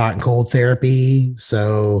do the hot and cold therapy.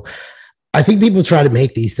 So I think people try to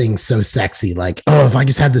make these things so sexy. Like, oh, if I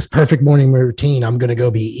just had this perfect morning routine, I'm going to go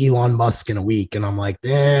be Elon Musk in a week. And I'm like,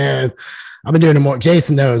 I've been doing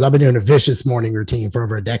Jason knows I've been doing a vicious morning routine for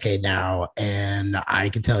over a decade now. And I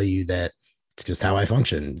can tell you that it's just how I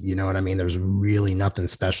function. You know what I mean? There's really nothing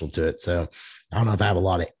special to it. So I don't know if I have a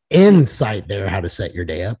lot of insight there, how to set your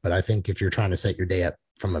day up, but I think if you're trying to set your day up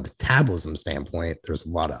from a metabolism standpoint, there's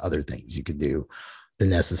a lot of other things you could do than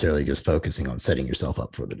necessarily just focusing on setting yourself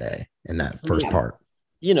up for the day in that first part.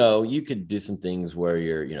 You could do some things where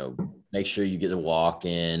you're, make sure you get a walk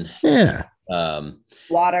in. Yeah.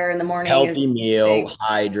 Water in the morning. Healthy meal,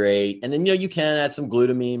 hydrate. And then, you can add some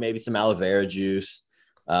glutamine, maybe some aloe vera juice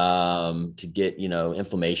to get,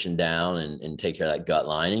 inflammation down and take care of that gut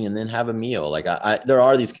lining and then have a meal. Like there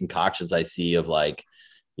are these concoctions I see of like,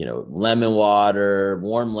 lemon water,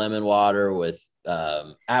 warm lemon water with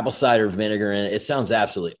apple cider vinegar in it. It sounds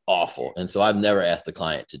absolutely awful. And so I've never asked a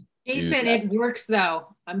client to Jason, it works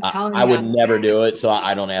though. I'm telling you. I would never do it. So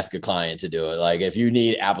I don't ask a client to do it. Like if you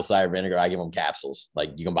need apple cider vinegar, I give them capsules.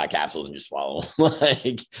 Like you can buy capsules and just swallow them.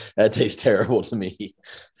 Like that tastes terrible to me.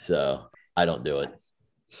 So I don't do it.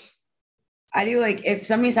 I do, like if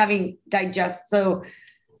somebody's having so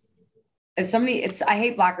if somebody, I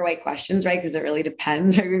hate black or white questions, right? Because it really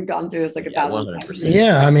depends, right? We've gone through this like 1,000 times.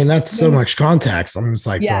 Yeah, I mean, that's so much context. I'm just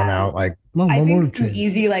like throwing out like, I think some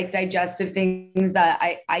easy like digestive things that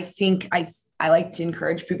I think I like to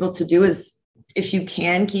encourage people to do is, if you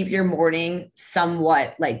can, keep your morning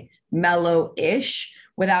somewhat like mellow-ish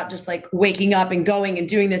without just like waking up and going and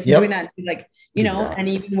doing this and doing that, like, and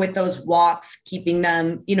even with those walks, keeping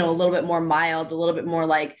them, a little bit more mild, a little bit more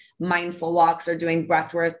like mindful walks or doing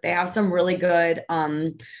breath work. They have some really good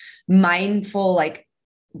mindful, like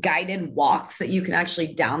guided walks that you can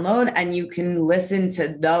actually download, and you can listen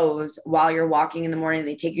to those while you're walking in the morning.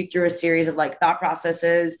 They take you through a series of like thought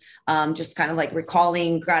processes, just kind of like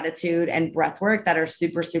recalling gratitude and breath work that are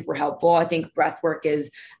super, super helpful. I think breath work is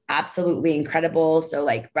absolutely incredible. So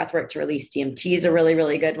like breath work to release DMT is a really,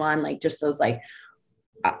 really good one. Like just those like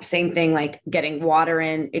same thing, like getting water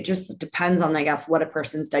in. It just depends on, I guess, what a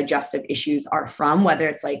person's digestive issues are from, whether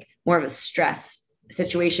it's like more of a stress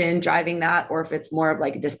situation driving that, or if it's more of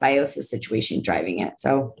like a dysbiosis situation driving it.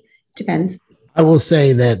 So it depends. I will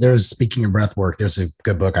say that speaking of breath work, there's a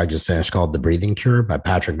good book I just finished called The Breathing Cure by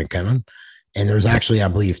Patrick McKinnon. And there's actually, I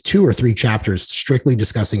believe, 2 or 3 chapters strictly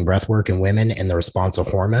discussing breath work in women and the response of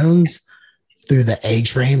hormones through the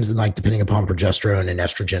age frames and like depending upon progesterone and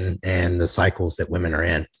estrogen and the cycles that women are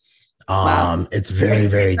in. Wow. It's very,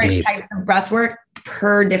 very deep. Types of breath work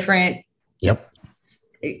per different. Yep.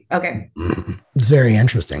 Okay. It's very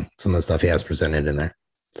interesting, some of the stuff he has presented in there.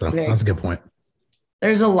 So that's a good point.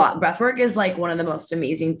 There's a lot. Breathwork is like one of the most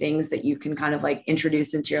amazing things that you can kind of like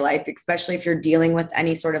introduce into your life, especially if you're dealing with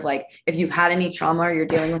any sort of like, if you've had any trauma or you're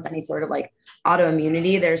dealing with any sort of like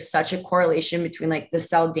autoimmunity. There's such a correlation between like the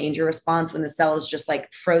cell danger response when the cell is just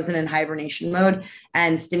like frozen in hibernation mode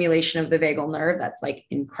and stimulation of the vagal nerve. That's like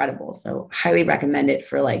incredible. So highly recommend it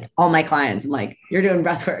for like all my clients. I'm like, you're doing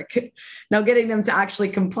breath work. Now getting them to actually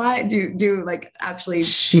comply, do like actually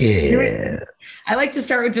shit. I like to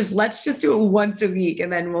start with just, let's just do it once a week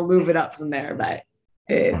and then we'll move it up from there. But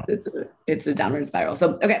it's a downward spiral.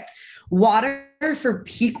 So, okay. Water for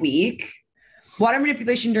peak week, water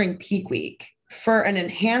manipulation during peak week for an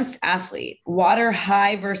enhanced athlete, water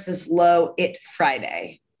high versus low it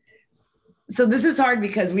Friday. So this is hard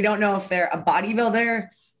because we don't know if they're a bodybuilder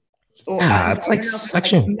or it's like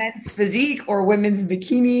such a men's physique or women's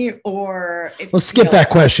bikini, or if let's skip that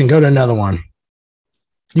question. Go to another one.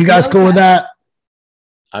 You guys cool with that?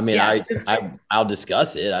 I mean, yeah, I'll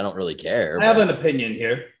discuss it. I don't really care. I have an opinion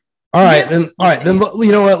here. All right, then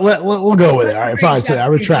you know what? We'll go with it. All right, fine. So I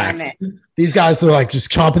retract. These guys are like just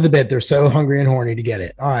chomping the bit. They're so hungry and horny to get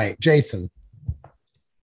it. All right, Jason.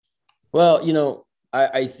 Well,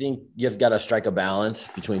 I think you've got to strike a balance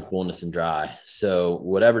between coolness and dry. So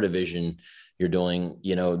whatever division you're doing,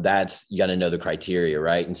 you got to know the criteria,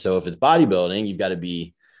 right? And so if it's bodybuilding, you got to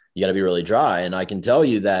be really dry. And I can tell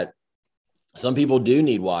you that some people do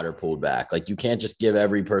need water pulled back. Like you can't just give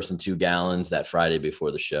every person 2 gallons that Friday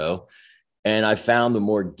before the show. And I found the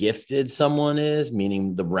more gifted someone is,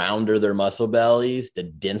 meaning the rounder their muscle bellies, the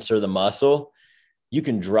denser the muscle, you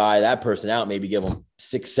can dry that person out, maybe give them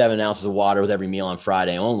 6-7 ounces of water with every meal on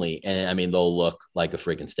Friday only. And I mean, they'll look like a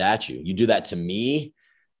freaking statue. You do that to me,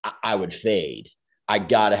 I would fade. I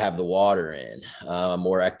got to have the water in,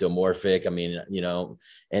 more ectomorphic. I mean,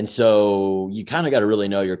 and so you kind of got to really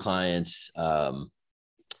know your client's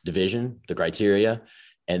division, the criteria,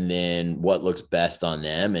 and then what looks best on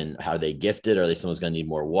them and how they gifted. Are they someone's going to need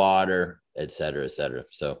more water, et cetera, et cetera.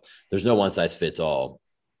 So there's no one size fits all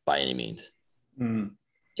by any means.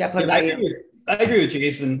 Jeff, I agree with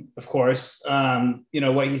Jason, of course.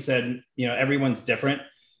 What he said, everyone's different.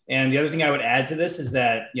 And the other thing I would add to this is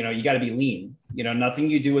that, you got to be lean. Nothing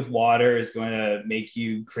you do with water is going to make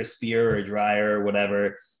you crispier or drier or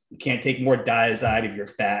whatever. You can't take more diazide if you're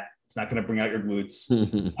fat. It's not going to bring out your glutes.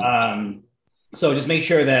 So just make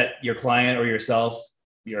sure that your client or yourself,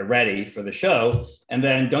 you're ready for the show. And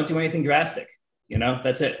then don't do anything drastic.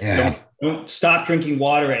 That's it. Yeah. Don't stop drinking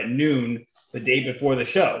water at noon the day before the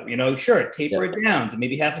show. Sure, taper it down to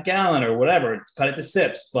maybe half a gallon or whatever. Cut it to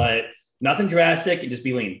sips, but nothing drastic and just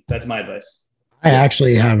be lean. That's my advice. I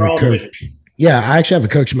actually have a coach. Yeah, I actually have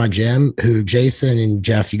a coach in my gym who, Jason and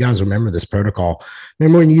Jeff, you guys remember this protocol.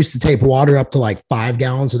 Remember when you used to tape water up to like 5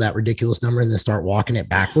 gallons of that ridiculous number and then start walking it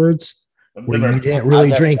backwards? Where you didn't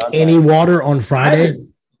really drink any water on Friday?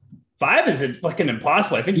 Five is fucking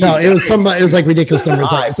impossible. I think no, it was like ridiculous numbers.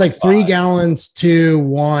 It's like 3 gallons to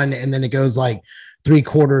 1, and then it goes like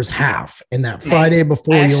 3/4 half. And that Friday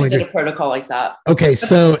before I you only did a protocol like that. Okay,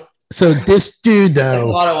 so this dude though, a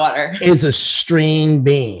lot of water, is a string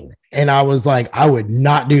bean. And I was like, I would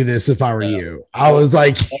not do this if I were you. I was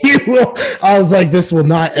like, this will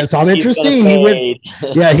not. So I'm interested.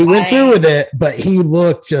 He went through with it, but he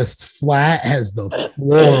looked just flat as the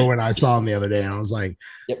floor when I saw him the other day. And I was like,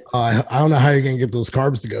 I don't know how you're going to get those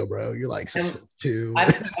carbs to go, bro. You're like 6'2".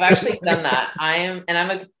 I've actually done that. I'm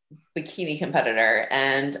a bikini competitor,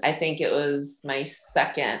 and I think it was my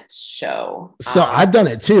second show. So I've done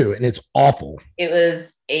it too, and it's awful. It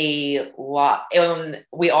was a lot.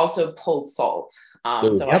 We also pulled salt.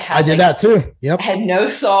 So I did that too. Yep. I had no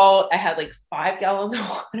salt. I had like 5 gallons of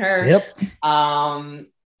water. Yep.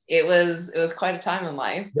 It was quite a time in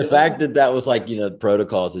life. The fact that was like,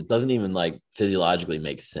 protocols, it doesn't even like physiologically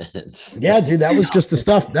make sense. Yeah, dude, that was just the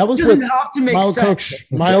stuff. That was what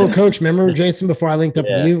my old coach, remember Jason, before I linked up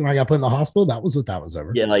with you when I got put in the hospital, that was what that was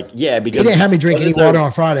over. Yeah, because he didn't have me drink any water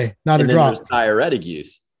on Friday, not a drop. Diuretic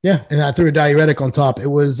use. Yeah, and I threw a diuretic on top. It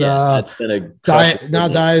was Diazide.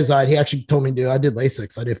 He actually told me to do. I did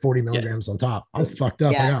Lasix. I did 40 milligrams on top. I was fucked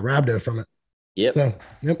up. I got rhabdo from it. Yep. So,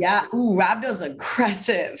 yeah. Ooh, rhabdo's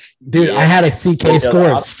aggressive. Dude, I had a CK score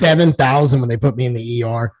of 7,000 when they put me in the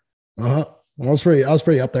ER. I was pretty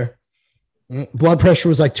up there. Blood pressure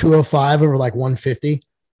was like 205 over like 150.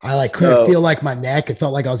 I couldn't feel like my neck. It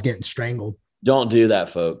felt like I was getting strangled. Don't do that,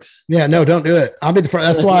 folks. Yeah, no, don't do it. I'll be the first.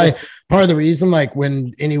 That's why part of the reason, like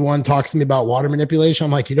when anyone talks to me about water manipulation,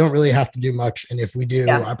 I'm like, you don't really have to do much. And if we do,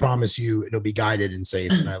 I promise you it'll be guided and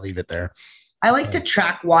safe. And I leave it there. I like to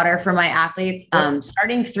track water for my athletes.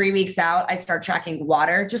 Starting 3 weeks out, I start tracking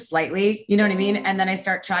water just slightly, you know what I mean? And then I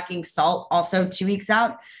start tracking salt also 2 weeks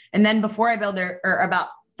out. And then before I build about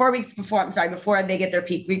 4 weeks before they get their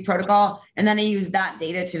peak week protocol. And then I use that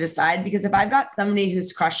data to decide, because if I've got somebody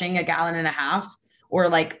who's crushing 1.5 gallons or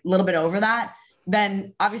like a little bit over that,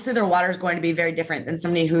 then obviously their water is going to be very different than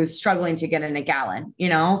somebody who's struggling to get in 1 gallon,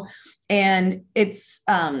 And it's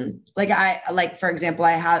for example,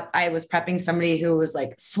 I was prepping somebody who was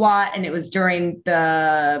like SWAT, and it was during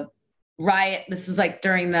the riot. This was like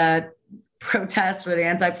during the protest or the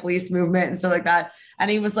anti-police movement and stuff like that. And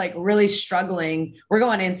he was like really struggling. We're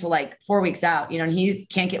going into like 4 weeks out, and he's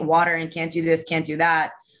can't get water and can't do this, can't do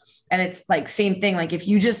that. And it's like same thing. Like if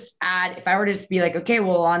I were to just be like, okay,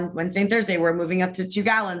 well on Wednesday and Thursday, we're moving up to 2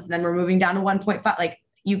 gallons, and then we're moving down to 1.5. Like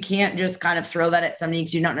you can't just kind of throw that at somebody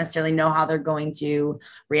because you don't necessarily know how they're going to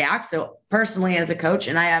react. So personally, as a coach,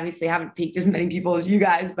 and I obviously haven't peaked as many people as you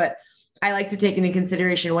guys, but I like to take into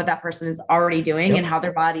consideration what that person is already doing and how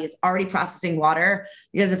their body is already processing water.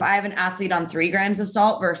 Because if I have an athlete on 3 grams of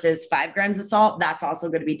salt versus 5 grams of salt, that's also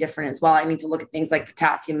going to be different as well. I need to look at things like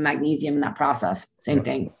potassium and magnesium in that process. Same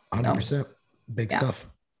thing. 100%. Big stuff.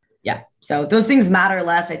 Yeah. So those things matter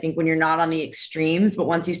less, I think, when you're not on the extremes. But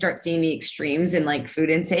once you start seeing the extremes in like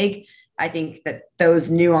food intake, I think that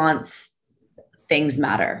those nuance things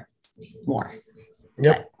matter more.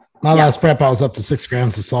 Yep. My last prep, I was up to 6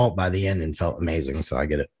 grams of salt by the end and felt amazing. So I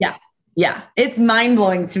get it. Yeah. Yeah. It's mind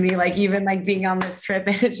blowing to me. Like even like being on this trip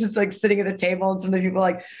and it's just like sitting at the table and some of the people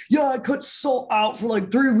are like, yeah, I cut salt out for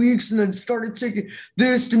like 3 weeks and then started taking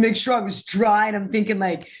this to make sure I was dry. And I'm thinking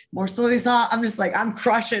like more soy salt. I'm just like, I'm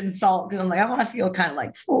crushing salt because I'm like, I want to feel kind of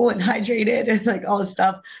like full and hydrated and like all this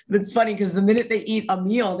stuff. But it's funny because the minute they eat a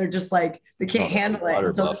meal, they're just like, they can't handle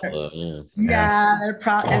it. So they're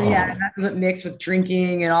that doesn't mix with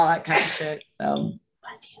drinking and all that kind of shit. So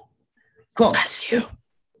bless you. Cool. Bless you.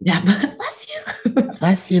 Yeah, but bless you.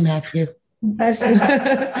 Bless you, Matthew. Bless you.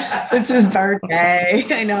 It's his birthday.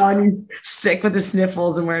 I know, and he's sick with the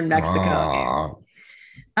sniffles, and we're in Mexico.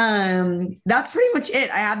 That's pretty much it.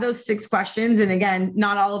 I had those 6 questions, and again,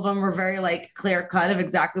 not all of them were very like clear cut of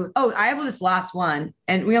exactly. Oh, I have this last one,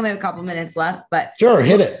 and we only have a couple minutes left, but sure,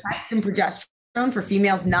 hit it. Test and progesterone for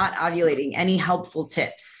females not ovulating. Any helpful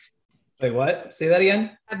tips? Wait, what? Say that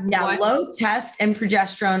again. Yeah, low test and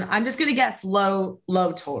progesterone. I'm just going to guess low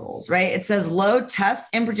totals, right? It says low test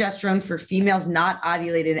and progesterone for females not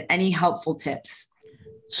ovulated. Any helpful tips?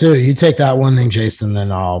 So you take that one thing, Jason,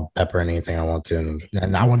 then I'll pepper anything I want to.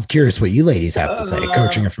 And I'm curious what you ladies have to say,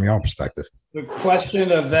 coaching it from your perspective. The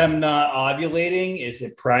question of them not ovulating, is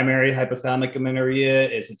it primary hypothalamic amenorrhea?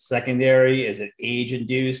 Is it secondary? Is it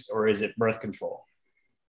age-induced? Or is it birth control?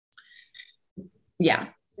 Yeah.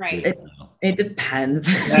 Right. It depends.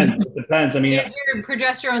 It depends. I mean, is your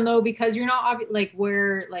progesterone low because you're not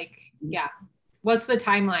what's the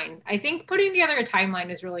timeline? I think putting together a timeline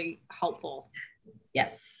is really helpful.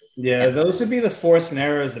 Yes. Yeah, those would be the 4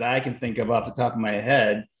 scenarios that I can think of off the top of my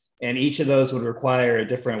head. And each of those would require a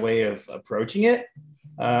different way of approaching it.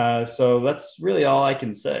 So that's really all I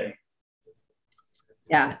can say.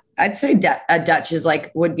 Yeah, I'd say a Dutch is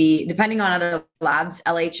would be, depending on other labs,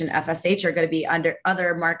 LH and FSH are going to be under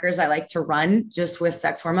other markers I like to run just with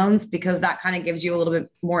sex hormones, because that kind of gives you a little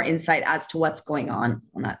bit more insight as to what's going on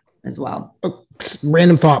that as well.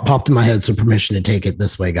 Random thought popped in my head, so permission to take it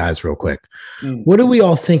this way, guys, real quick. What do we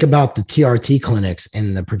all think about the TRT clinics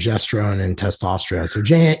and the progesterone and testosterone? So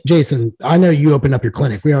Jason, I know you opened up your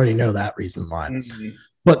clinic. We already know that reason why.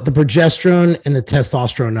 But the progesterone and the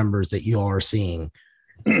testosterone numbers that you all are seeing,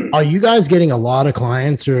 are you guys getting a lot of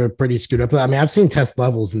clients who are pretty screwed up? I mean, I've seen test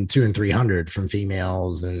levels in 200 and 300 from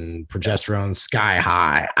females, and progesterone sky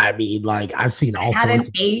high. I mean, I've seen all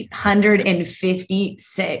sorts. I had an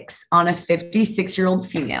 856 on a 56-year-old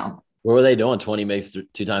female. What were they doing? 20 mgs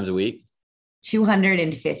 2 times a week?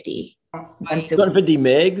 250. 250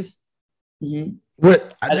 mgs? Mm-hmm.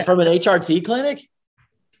 What? From an HRT clinic?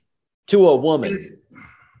 To a woman?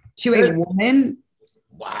 To a woman?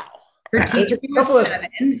 Wow. Her T3 was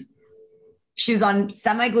 7. She was on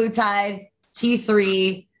semaglutide,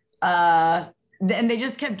 T3, and they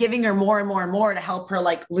just kept giving her more and more and more to help her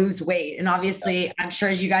lose weight. And obviously, I'm sure,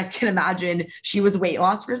 as you guys can imagine, she was weight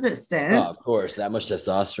loss resistant. Oh, of course, that much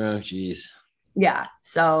testosterone, jeez. Yeah,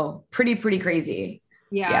 so pretty crazy.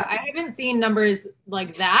 Yeah, I haven't seen numbers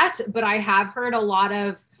like that, but I have heard a lot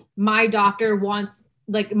of my doctor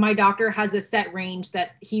has a set range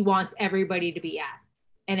that he wants everybody to be at.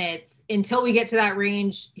 And it's until we get to that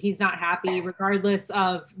range, he's not happy, regardless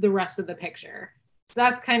of the rest of the picture. So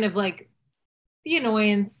that's kind of the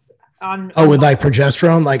annoyance on. With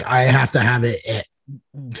progesterone, I have to have it at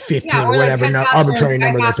 15 or whatever arbitrary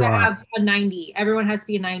number they throw out. Have a 90. Everyone has to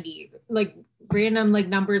be a 90. Random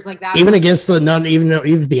numbers like that. Even against even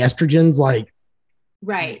the estrogens,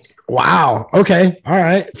 right. Wow. Okay. All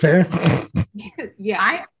right. Fair. Yeah.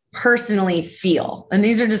 I personally feel, and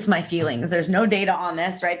these are just my feelings, there's no data on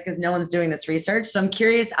this, right? Because no one's doing this research. So I'm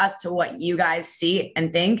curious as to what you guys see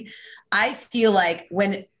and think. I feel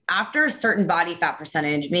when after a certain body fat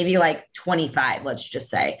percentage, maybe 25, let's just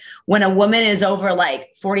say, when a woman is over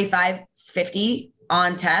 45, 50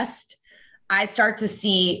 on test, I start to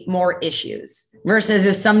see more issues versus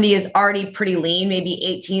if somebody is already pretty lean, maybe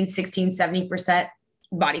 18, 16, 70%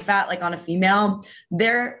 body fat, on a female,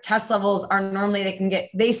 their test levels are normally,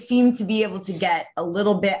 they seem to be able to get a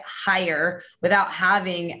little bit higher without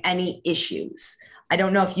having any issues. I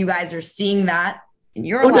don't know if you guys are seeing that in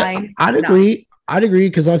your line. I'd agree. I'd agree,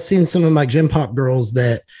 because I've seen some of my gym pop girls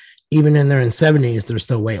that even in their 70s, they're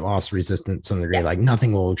still weight loss resistant to some degree.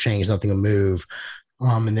 Nothing will change, nothing will move.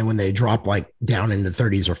 And then when they drop down into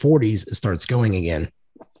 30s or 40s, it starts going again.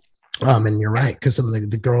 And you're right, because some of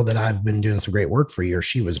the girl that I've been doing some great work for years,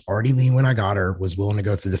 she was already lean when I got her, was willing to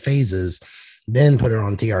go through the phases, then put her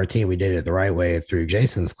on TRT. We did it the right way through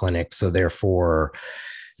Jason's clinic. So therefore,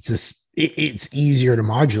 it's easier to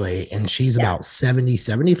modulate. And she's about 70,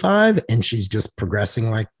 75, and she's just progressing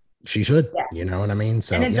like she should. Yeah. You know what I mean?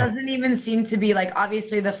 So, and it doesn't even seem to be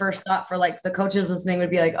obviously the first thought for the coaches listening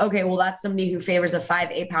would be okay, well, that's somebody who favors a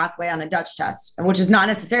 5A pathway on a Dutch test, which is not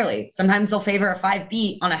necessarily. Sometimes they'll favor a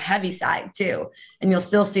 5B on a heavy side too. And you'll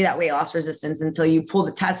still see that weight loss resistance until you pull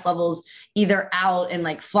the test levels either out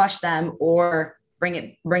and flush them or bring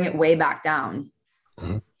it way back down.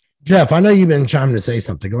 Mm-hmm. Jeff, I know you've been trying to say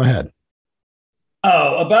something. Go ahead.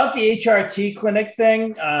 Oh, about the HRT clinic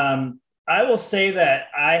thing. I will say that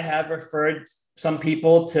I have referred some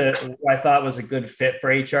people to who I thought was a good fit for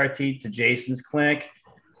HRT to Jason's clinic,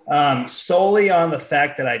 solely on the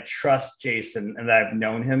fact that I trust Jason and that I've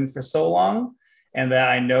known him for so long, and that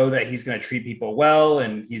I know that he's going to treat people well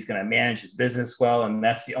and he's going to manage his business well. And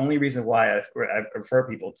that's the only reason why I refer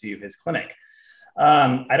people to his clinic.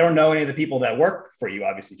 I don't know any of the people that work for you,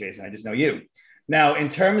 obviously, Jason. I just know you. Now, in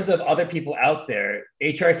terms of other people out there,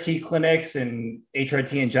 HRT clinics and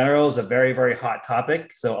HRT in general is a very, very hot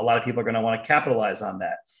topic. So a lot of people are going to want to capitalize on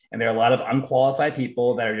that. And there are a lot of unqualified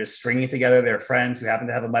people that are just stringing together their friends who happen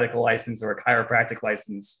to have a medical license or a chiropractic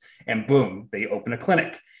license, and boom, they open a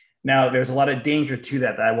clinic. Now, there's a lot of danger to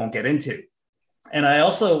that I won't get into. And I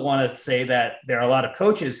also want to say that there are a lot of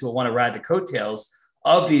coaches who will want to ride the coattails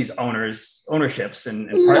of these ownerships and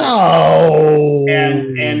no.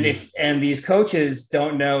 and these coaches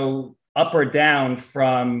don't know up or down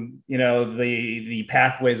from, you know, the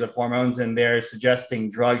pathways of hormones, and they're suggesting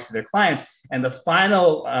drugs to their clients. And the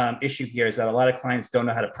final issue here is that a lot of clients don't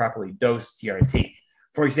know how to properly dose TRT.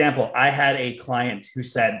 For example, I had a client who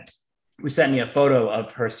sent me a photo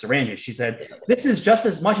of her syringe. She said, "This is just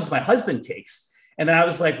as much as my husband takes." And then I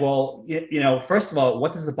was like, well, you know, first of all,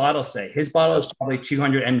 what does the bottle say? His bottle is probably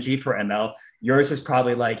 200 mg per ml. Yours is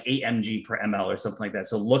probably like 8 mg per ml or something like that.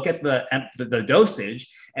 So look at the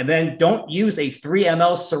dosage, and then don't use a 3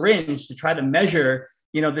 ml syringe to try to measure,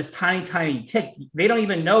 you know, this tiny tick. They don't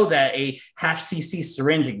even know that a half cc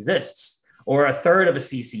syringe exists, or a third of a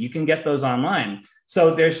cc. You can get those online.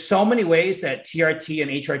 So there's so many ways that TRT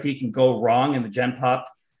and HRT can go wrong in the Gen Pop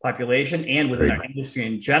population and within our industry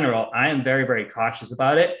in general. I am very, very cautious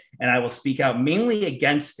about it, and I will speak out mainly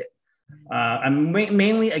against it. I'm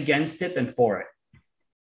mainly against it than for it.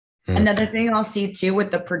 Another thing I'll see too with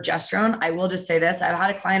the progesterone, I will just say this. I've had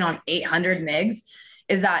a client on 800 mgs,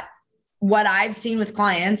 is that what I've seen with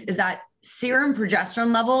clients is that serum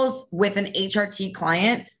progesterone levels with an HRT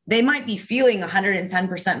client, they might be feeling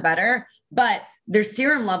 110% better, but their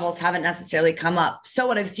serum levels haven't necessarily come up. So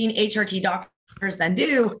what I've seen HRT doctors then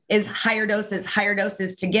do is higher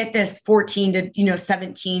doses to get this 14 to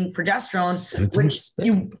 17 progesterone, which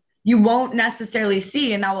you won't necessarily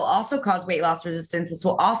see. And that will also cause weight loss resistance. This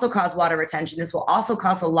will also cause water retention. This will also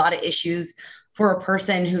cause a lot of issues for a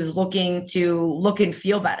person who's looking to look and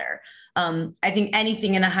feel better. I think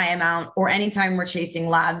anything in a high amount or anytime we're chasing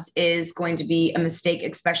labs is going to be a mistake,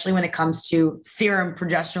 especially when it comes to serum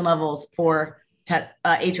progesterone levels for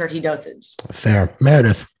HRT dosage. Fair.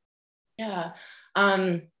 Meredith. Yeah.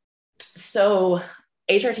 So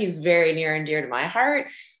HRT is very near and dear to my heart.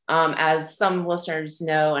 As some listeners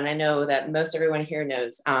know, and I know that most everyone here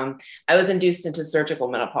knows, I was induced into surgical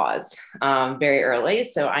menopause very early.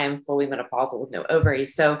 So I am fully menopausal with no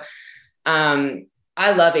ovaries. So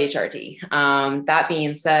I love HRT. That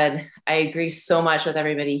being said, I agree so much with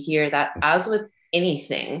everybody here that as with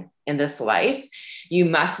anything in this life, you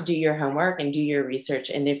must do your homework and do your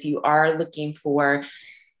research. And if you are looking for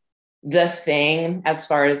the thing as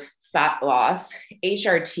far as fat loss,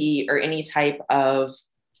 HRT or any type of,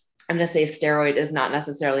 I'm going to say steroid, is not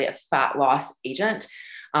necessarily a fat loss agent.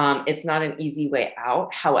 It's not an easy way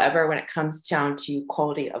out. However, when it comes down to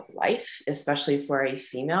quality of life, especially for a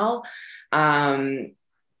female, I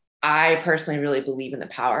personally really believe in the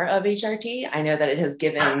power of HRT. I know that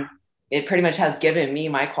it pretty much has given me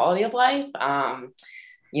my quality of life,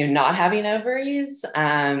 not having ovaries.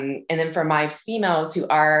 And then for my females who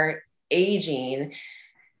are aging,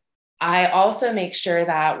 I also make sure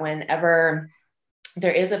that whenever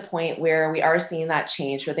there is a point where we are seeing that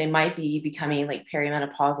change, where they might be becoming like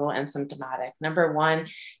perimenopausal and symptomatic. Number one,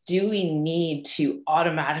 do we need to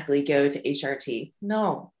automatically go to HRT?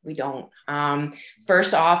 No, we don't.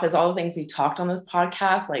 First off, is all the things we talked on this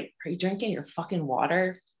podcast, like, are you drinking your fucking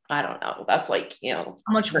water? I don't know. That's like, how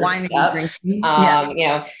much wine are you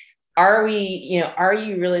drinking? Are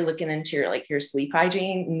you really looking into your sleep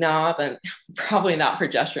hygiene? No, then probably not.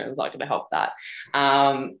 Progesterone is not going to help that.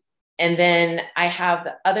 And then I have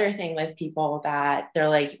the other thing with people that they're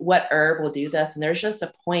like, what herb will do this? And there's just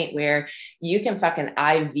a point where you can fucking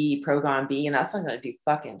IV Progon B, and that's not going to do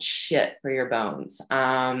fucking shit for your bones.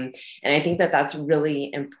 And I think that that's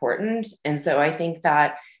really important. And so I think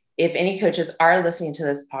that if any coaches are listening to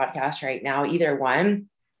this podcast right now, either one,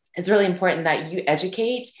 it's really important that you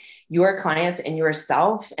educate your clients and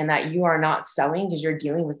yourself, and that you are not selling, because you're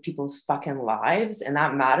dealing with people's fucking lives, and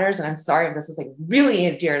that matters. And I'm sorry if this is like really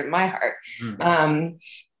dear to my heart. Mm-hmm.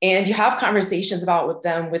 And you have conversations with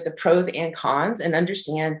them with the pros and cons, and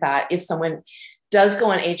understand that if someone does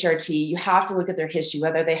go on HRT, you have to look at their history,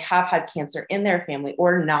 whether they have had cancer in their family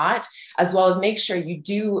or not, as well as make sure you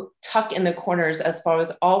do tuck in the corners as far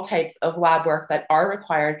as all types of lab work that are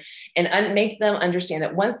required, and make them understand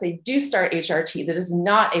that once they do start HRT, that is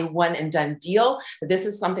not a one and done deal, that this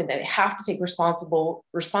is something that they have to take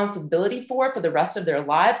responsibility for the rest of their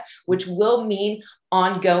lives, which will mean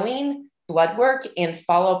ongoing blood work and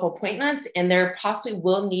follow-up appointments, and there possibly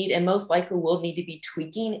will need, and most likely will need, to be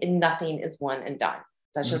tweaking, and nothing is one and done.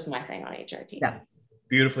 That's just my thing on HRT. Yeah.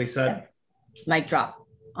 Beautifully said. Yeah. Mic drop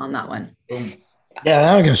on that one. Boom. Yeah,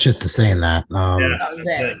 I don't got shit to say in that.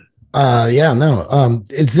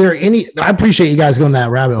 Is there any, I appreciate you guys going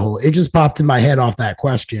that rabbit hole. It just popped in my head off that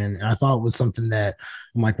question, and I thought it was something that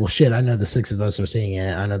I'm like, well, shit, I know the six of us are seeing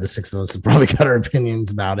it. I know the six of us have probably got our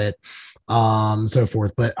opinions about it. So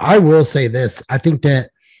forth. But I will say this, I think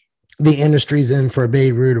that the industry's in for a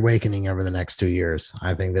big rude awakening over the next 2 years.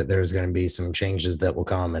 I think that there's going to be some changes that will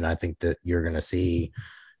come, and I think that you're going to see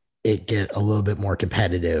it get a little bit more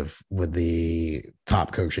competitive with the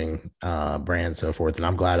top coaching brand and so forth. And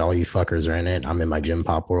I'm glad all you fuckers are in it. I'm in my gym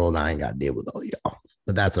pop world. And I ain't got to deal with all y'all,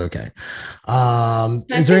 but that's okay.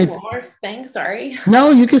 Is there anything? One more thing? Sorry.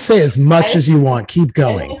 No, you can say as much as you want. Keep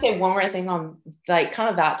going. I want to say one more thing on like kind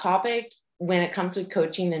of that topic when it comes to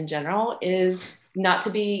coaching in general is not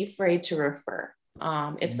to be afraid to refer.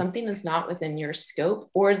 If something is not within your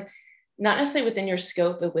scope, or not necessarily within your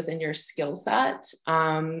scope, but within your skill set,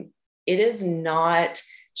 it is not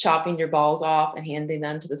chopping your balls off and handing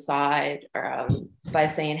them to the side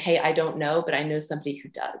by saying, hey, I don't know, but I know somebody who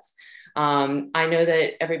does. I know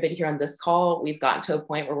that everybody here on this call, we've gotten to a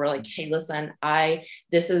point where we're like, hey, listen,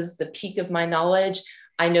 this is the peak of my knowledge.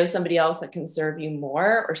 I know somebody else that can serve you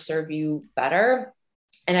more or serve you better.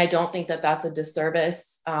 And I don't think that that's a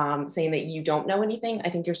disservice, saying that you don't know anything.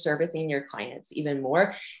 I think you're servicing your clients even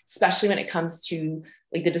more, especially when it comes to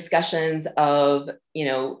like the discussions of,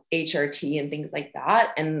 HRT and things like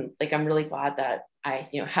that. And like, I'm really glad that I,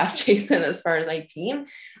 have Jason as far as my team,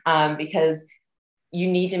 because you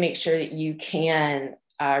need to make sure that you can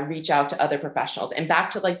reach out to other professionals. And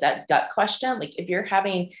back to like that gut question, like if you're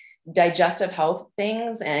having digestive health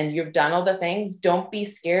things and you've done all the things, don't be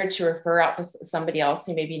scared to refer out to somebody else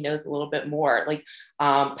who maybe knows a little bit more, like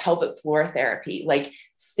pelvic floor therapy. Like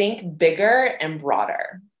think bigger and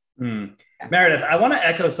broader. Meredith, I want to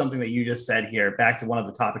echo something that you just said here, back to one of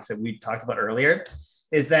the topics that we talked about earlier,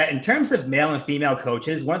 is that in terms of male and female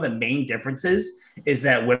coaches, one of the main differences is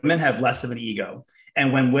that women have less of an ego.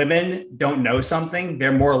 And when women don't know something,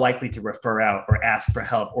 they're more likely to refer out or ask for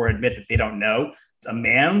help or admit that they don't know. A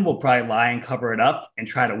man will probably lie and cover it up and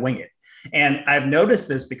try to wing it. And I've noticed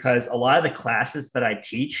this because a lot of the classes that I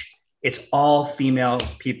teach, it's all female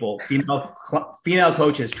people, female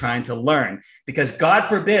coaches trying to learn, because God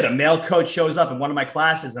forbid a male coach shows up in one of my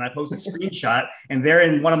classes and I post a screenshot and they're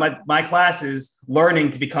in one of my classes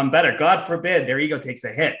learning to become better. God forbid their ego takes a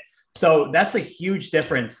hit. So that's a huge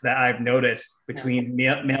difference that I've noticed between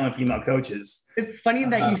male and female coaches. It's funny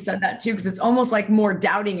that you said that too, because it's almost like more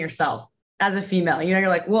doubting yourself as a female. You're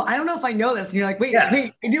like, well, I don't know if I know this. And you're like, wait,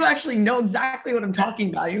 I do actually know exactly what I'm talking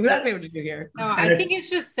about. You exactly what to do here. No, I think it's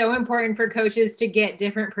just so important for coaches to get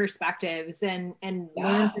different perspectives and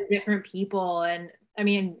learn from different people. And I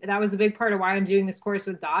mean, that was a big part of why I'm doing this course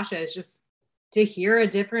with Dasha, is just to hear a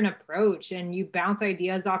different approach, and you bounce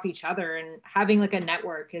ideas off each other, and having like a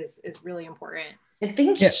network is really important. And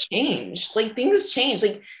things change. Like things change.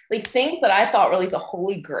 Like things that I thought were like the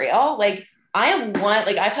holy grail. Like I am one,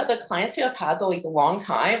 like I've had the clients who have had the like a long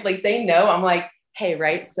time, like they know I'm like, hey,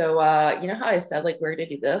 right. So you know how I said like we're gonna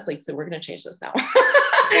do this, like so we're gonna change this now.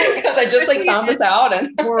 Because I just like found this out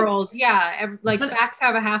and world. Like facts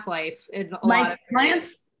have a half-life. My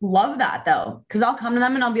clients love that though, because I'll come to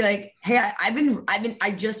them and I'll be like, hey,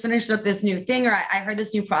 I just finished up this new thing, or I heard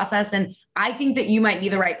this new process, and I think that you might be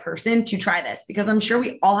the right person to try this. Because I'm sure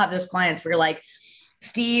we all have those clients where you're like,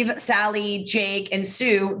 Steve, Sally, Jake, and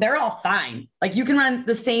Sue, they're all fine. Like you can run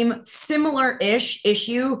the same similar-ish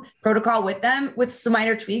issue protocol with them with some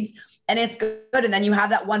minor tweaks, and it's good. And then you have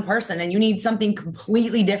that one person and you need something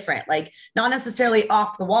completely different, like not necessarily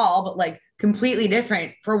off the wall, but like completely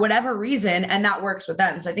different for whatever reason. And that works with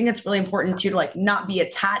them. So I think it's really important to like not be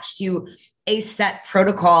attached to a set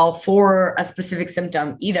protocol for a specific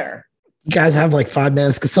symptom either. You guys have like 5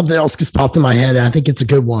 minutes because something else just popped in my head. And I think it's a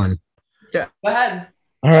good one. Let's do it. Go ahead.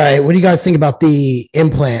 All right. What do you guys think about the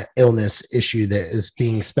implant illness issue that is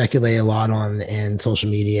being speculated a lot on in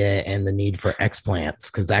social media, and the need for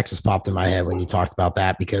explants? Because that just popped in my head when you talked about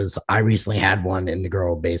that, because I recently had one and the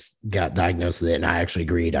girl got diagnosed with it. And I actually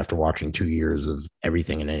agreed after watching 2 years of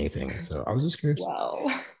everything and anything. So I was just curious. Wow.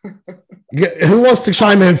 Who wants to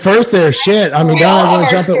chime in first there? Shit. I mean, don't everyone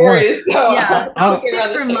jump at once. Yeah. I'll speak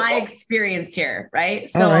from my experience here. Right.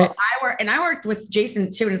 So I worked with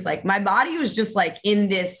Jason too. And it's like, my body was just like in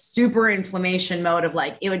this super inflammation mode of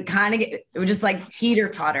like, it would just like teeter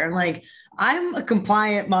totter. I'm like, I'm a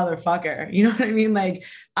compliant motherfucker. You know what I mean? Like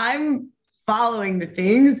I'm following the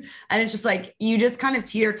things, and it's just like, you just kind of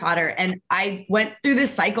teeter totter. And I went through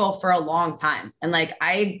this cycle for a long time. And like,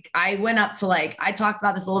 I went up to like, I talked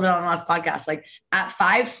about this a little bit on the last podcast, like at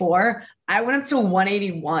 5'4", I went up to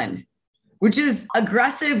 181, which is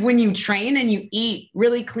aggressive when you train and you eat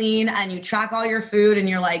really clean and you track all your food and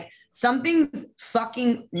you're like, something's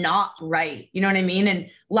fucking not right. You know what I mean? And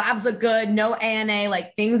labs look good, no ANA,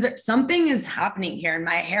 like something is happening here. And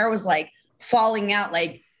my hair was like falling out,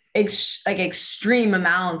 like extreme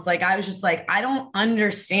amounts. Like I was just like, I don't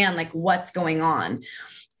understand like what's going on.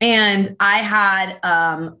 And I had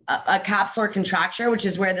a capsular contracture, which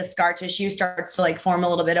is where the scar tissue starts to like form a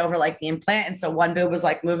little bit over like the implant. And so one boob was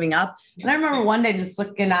like moving up. And I remember one day just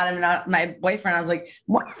looking at him and my boyfriend, I was like,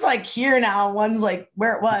 one's like here now, one's like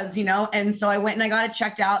where it was, you know? And so I went and I got it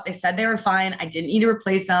checked out. They said they were fine. I didn't need to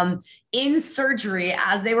replace them. In surgery,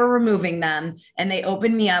 as they were removing them and they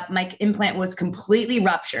opened me up, my implant was completely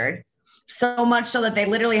ruptured. So much so that they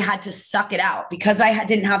literally had to suck it out because I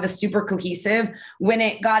didn't have the super cohesive. When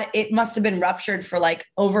it must have been ruptured for like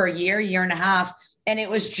over a year and a half. And it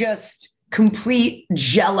was just complete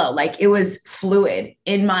jello. Like it was fluid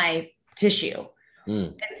in my tissue.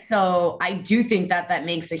 And so I do think that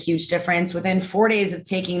makes a huge difference. Within 4 days of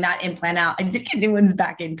taking that implant out, I did get new ones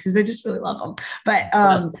back in because I just really love them. But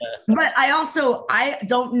I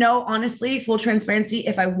don't know, honestly, full transparency,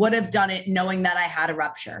 if I would have done it knowing that I had a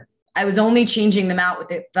rupture. I was only changing them out with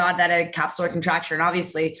the thought that I had a capsular contracture. And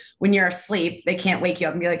obviously when you're asleep, they can't wake you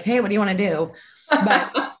up and be like, hey, what do you want to do? But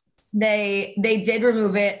they did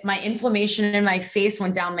remove it. My inflammation in my face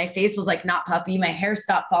went down. My face was like not puffy. My hair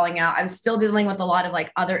stopped falling out. I was still dealing with a lot of like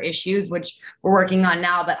other issues, which we're working on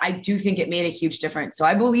now, but I do think it made a huge difference. So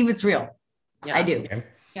I believe it's real. Yeah. I do.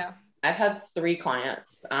 Yeah. I've had 3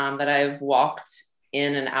 clients that I've walked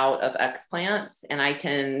in and out of explants and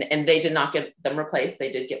they did not get them replaced. They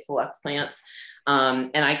did get full explants.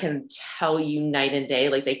 And I can tell you night and day,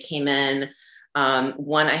 like they came in,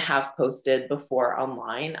 one I have posted before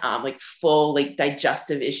online, like full, like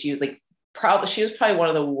digestive issues, like she was probably one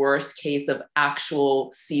of the worst case of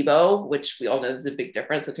actual SIBO, which we all know there's a big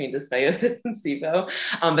difference between dysbiosis and SIBO,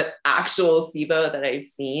 but actual SIBO that I've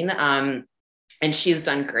seen. And she's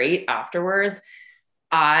done great afterwards.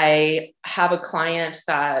 I have a client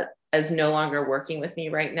that is no longer working with me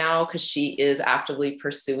right now because she is actively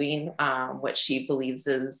pursuing what she believes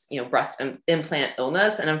is, breast implant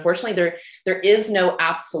illness. And unfortunately, there is no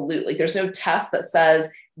absolute, like there's no test that says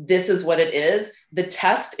this is what it is. The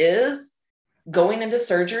test is going into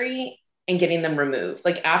surgery and getting them removed.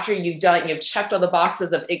 Like after you've checked all the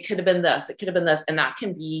boxes of it could have been this, it could have been this, and that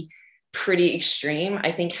can be pretty extreme.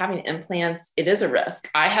 I think having implants, it is a risk.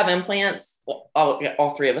 I have implants.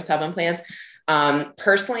 All 3 of us have implants.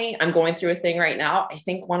 Personally, I'm going through a thing right now. I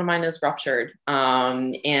think one of mine is ruptured.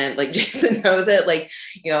 And like Jason knows it, like,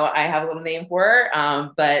 I have a little name for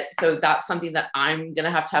her. But so that's something that I'm going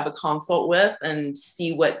to have a consult with and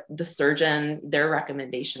see what the surgeon, their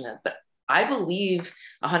recommendation is. But I believe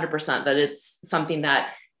 100% that it's something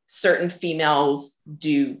that certain females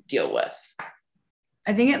do deal with.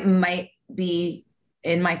 I think it might be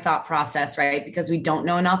in my thought process, right? Because we don't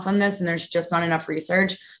know enough on this and there's just not enough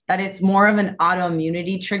research, that it's more of an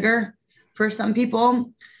autoimmunity trigger for some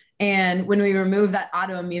people. And when we remove that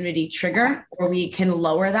autoimmunity trigger, or we can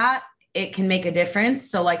lower that, it can make a difference.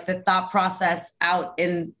 So like the thought process out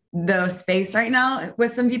in the space right now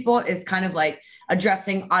with some people is kind of like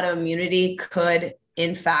addressing autoimmunity could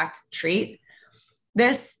in fact treat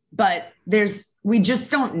this, but we just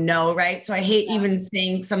don't know, right? So I hate even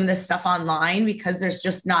saying some of this stuff online because there's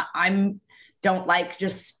just not, I'm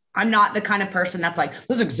not the kind of person that's like,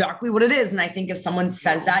 this is exactly what it is. And I think if someone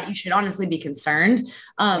says that, you should honestly be concerned.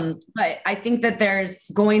 But I think that there's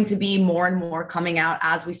going to be more and more coming out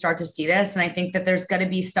as we start to see this. And I think that there's going to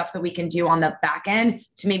be stuff that we can do on the back end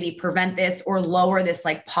to maybe prevent this or lower this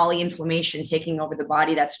like polyinflammation taking over the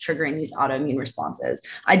body that's triggering these autoimmune responses.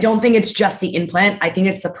 I don't think it's just the implant. I think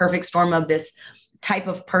it's the perfect storm of this type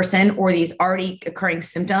of person or these already occurring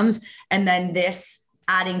symptoms. And then this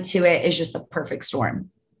adding to it is just the perfect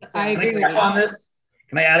storm. I agree with on this.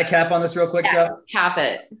 Can I add a cap on this real quick, Jeff? Cap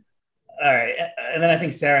it. All right. And then I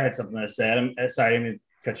think Sarah had something to say. I'm sorry, I didn't mean to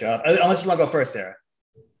cut you off. Unless you want to go first, Sarah.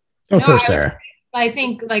 Go first, Sarah. I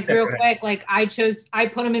think like real quick, like I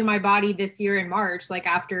put them in my body this year in March, like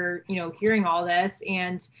after, hearing all this.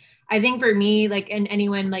 And I think for me, like, and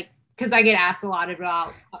anyone like, cause I get asked a lot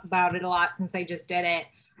about it a lot since I just did it.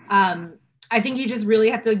 I think you just really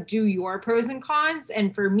have to do your pros and cons.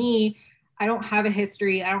 And for me, I don't have a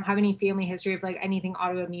history. I don't have any family history of like anything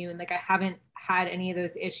autoimmune. Like I haven't had any of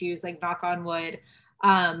those issues, like knock on wood.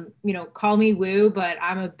 Call me woo, but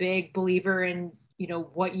I'm a big believer in,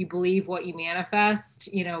 what you believe, what you manifest,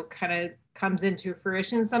 kind of comes into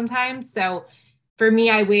fruition sometimes. So for me,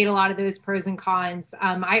 I weighed a lot of those pros and cons.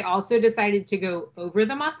 I also decided to go over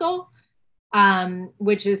the muscle,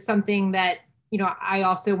 which is something that, I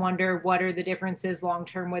also wonder what are the differences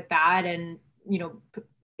long-term with that. And,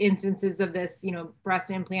 instances of this, breast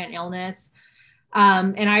implant illness.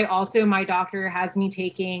 And I also, my doctor has me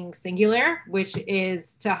taking Singular, which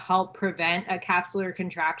is to help prevent a capsular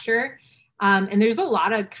contracture. And there's a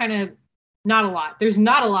lot of kind of not a lot. There's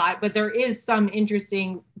not a lot, but there is some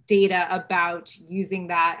interesting data about using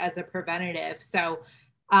that as a preventative. So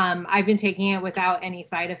I've been taking it without any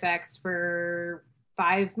side effects for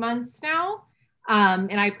 5 months now.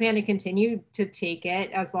 And I plan to continue to take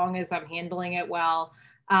it as long as I'm handling it well.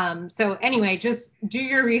 So anyway, just do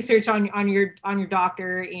your research on your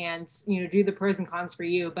doctor and, do the pros and cons for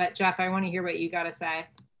you. But Jeff, I want to hear what you got to say.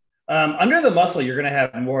 Under the muscle, you're going to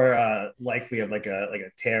have more likely of like a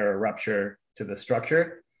tear or rupture to the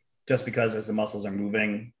structure, just because as the muscles are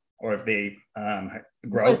moving or if they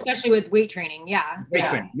grow. Especially with weight training, yeah.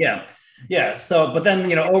 Yeah. So, but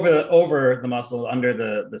then over the muscle, under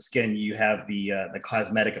the skin, you have the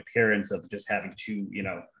cosmetic appearance of just having two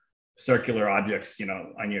circular objects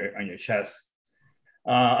on your chest.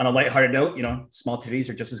 On a lighthearted note, small titties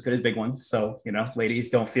are just as good as big ones. So ladies,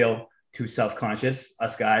 don't feel too self-conscious.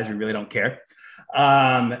 Us guys, we really don't care.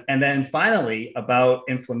 And then finally, about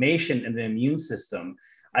inflammation in the immune system,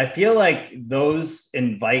 I feel like those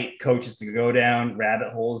invite coaches to go down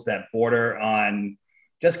rabbit holes that border on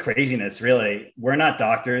just craziness. Really, we're not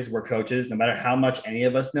doctors, we're coaches. No matter how much any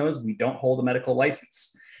of us knows, we don't hold a medical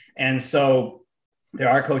license. And so there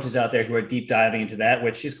are coaches out there who are deep diving into that,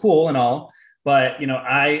 which is cool and all. But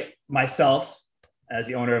I myself, as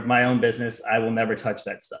the owner of my own business, I will never touch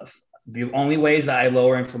that stuff. The only ways that I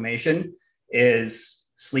lower inflammation is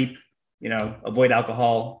sleep, avoid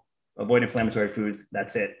alcohol, avoid inflammatory foods.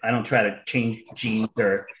 That's it. I don't try to change genes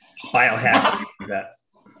or biohack or like that.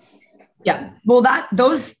 Yeah. Well,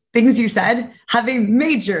 those things you said have a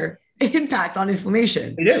major impact on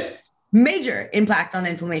inflammation. They do. Major impact on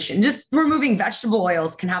inflammation. Just removing vegetable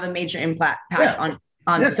oils can have a major impact on.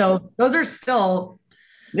 Yeah. So those are still.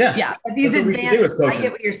 Yeah. But these advanced. I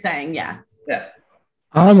get what you're saying. Yeah. Yeah.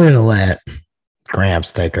 I'm going to let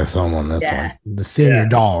Gramps take us home on this one. The senior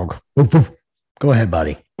dog. Oof, oof. Go ahead,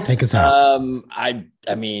 buddy. Take us out. I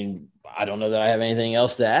mean, I don't know that I have anything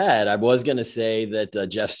else to add. I was going to say that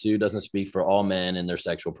Jeff Sue doesn't speak for all men and their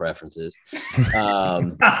sexual preferences.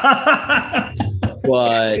 But,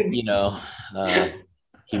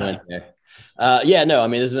 he went there. I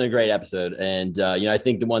mean, this has been a great episode. And, I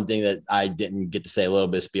think the one thing that I didn't get to say a little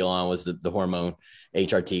bit of spiel on was the hormone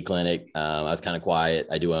HRT clinic. I was kind of quiet.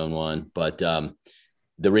 I do own one, but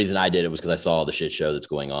the reason I did it was because I saw all the shit show that's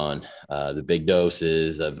going on, the big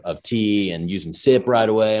doses of tea and using SIP right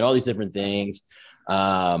away and all these different things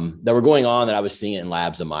that were going on that I was seeing in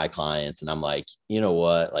labs of my clients. And I'm like, you know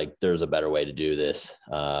what, like there's a better way to do this.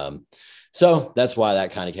 So that's why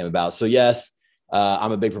that kind of came about. So yes,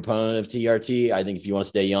 I'm a big proponent of TRT. I think if you want to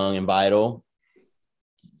stay young and vital,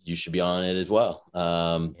 you should be on it as well.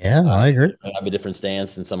 I agree. I have a different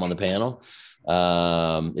stance than some on the panel.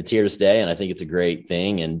 It's here to stay, and I think it's a great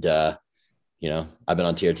thing. And I've been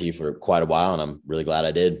on TRT for quite a while, and I'm really glad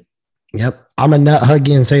I did. Yep, I'm a nut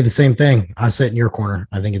huggy and say the same thing. I sit in your corner.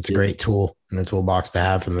 I think it's a great tool in the toolbox to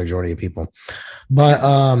have for the majority of people. But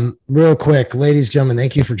real quick, ladies and gentlemen,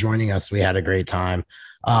 thank you for joining us. We had a great time.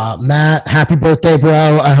 Matt, happy birthday,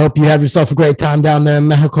 bro! I hope you have yourself a great time down there in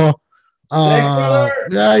Mexico.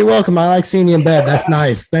 Yeah, you're welcome. I like seeing you in bed. That's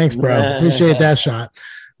nice. Thanks, bro. Appreciate that shot.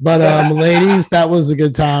 But ladies, that was a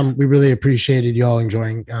good time. We really appreciated you all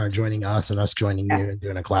enjoying joining us and us joining you and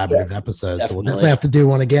doing a collaborative episode. Definitely. So we'll definitely have to do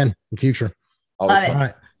one again in the future. All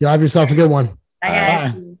right. Y'all have yourself a good one.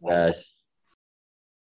 Bye. Guys.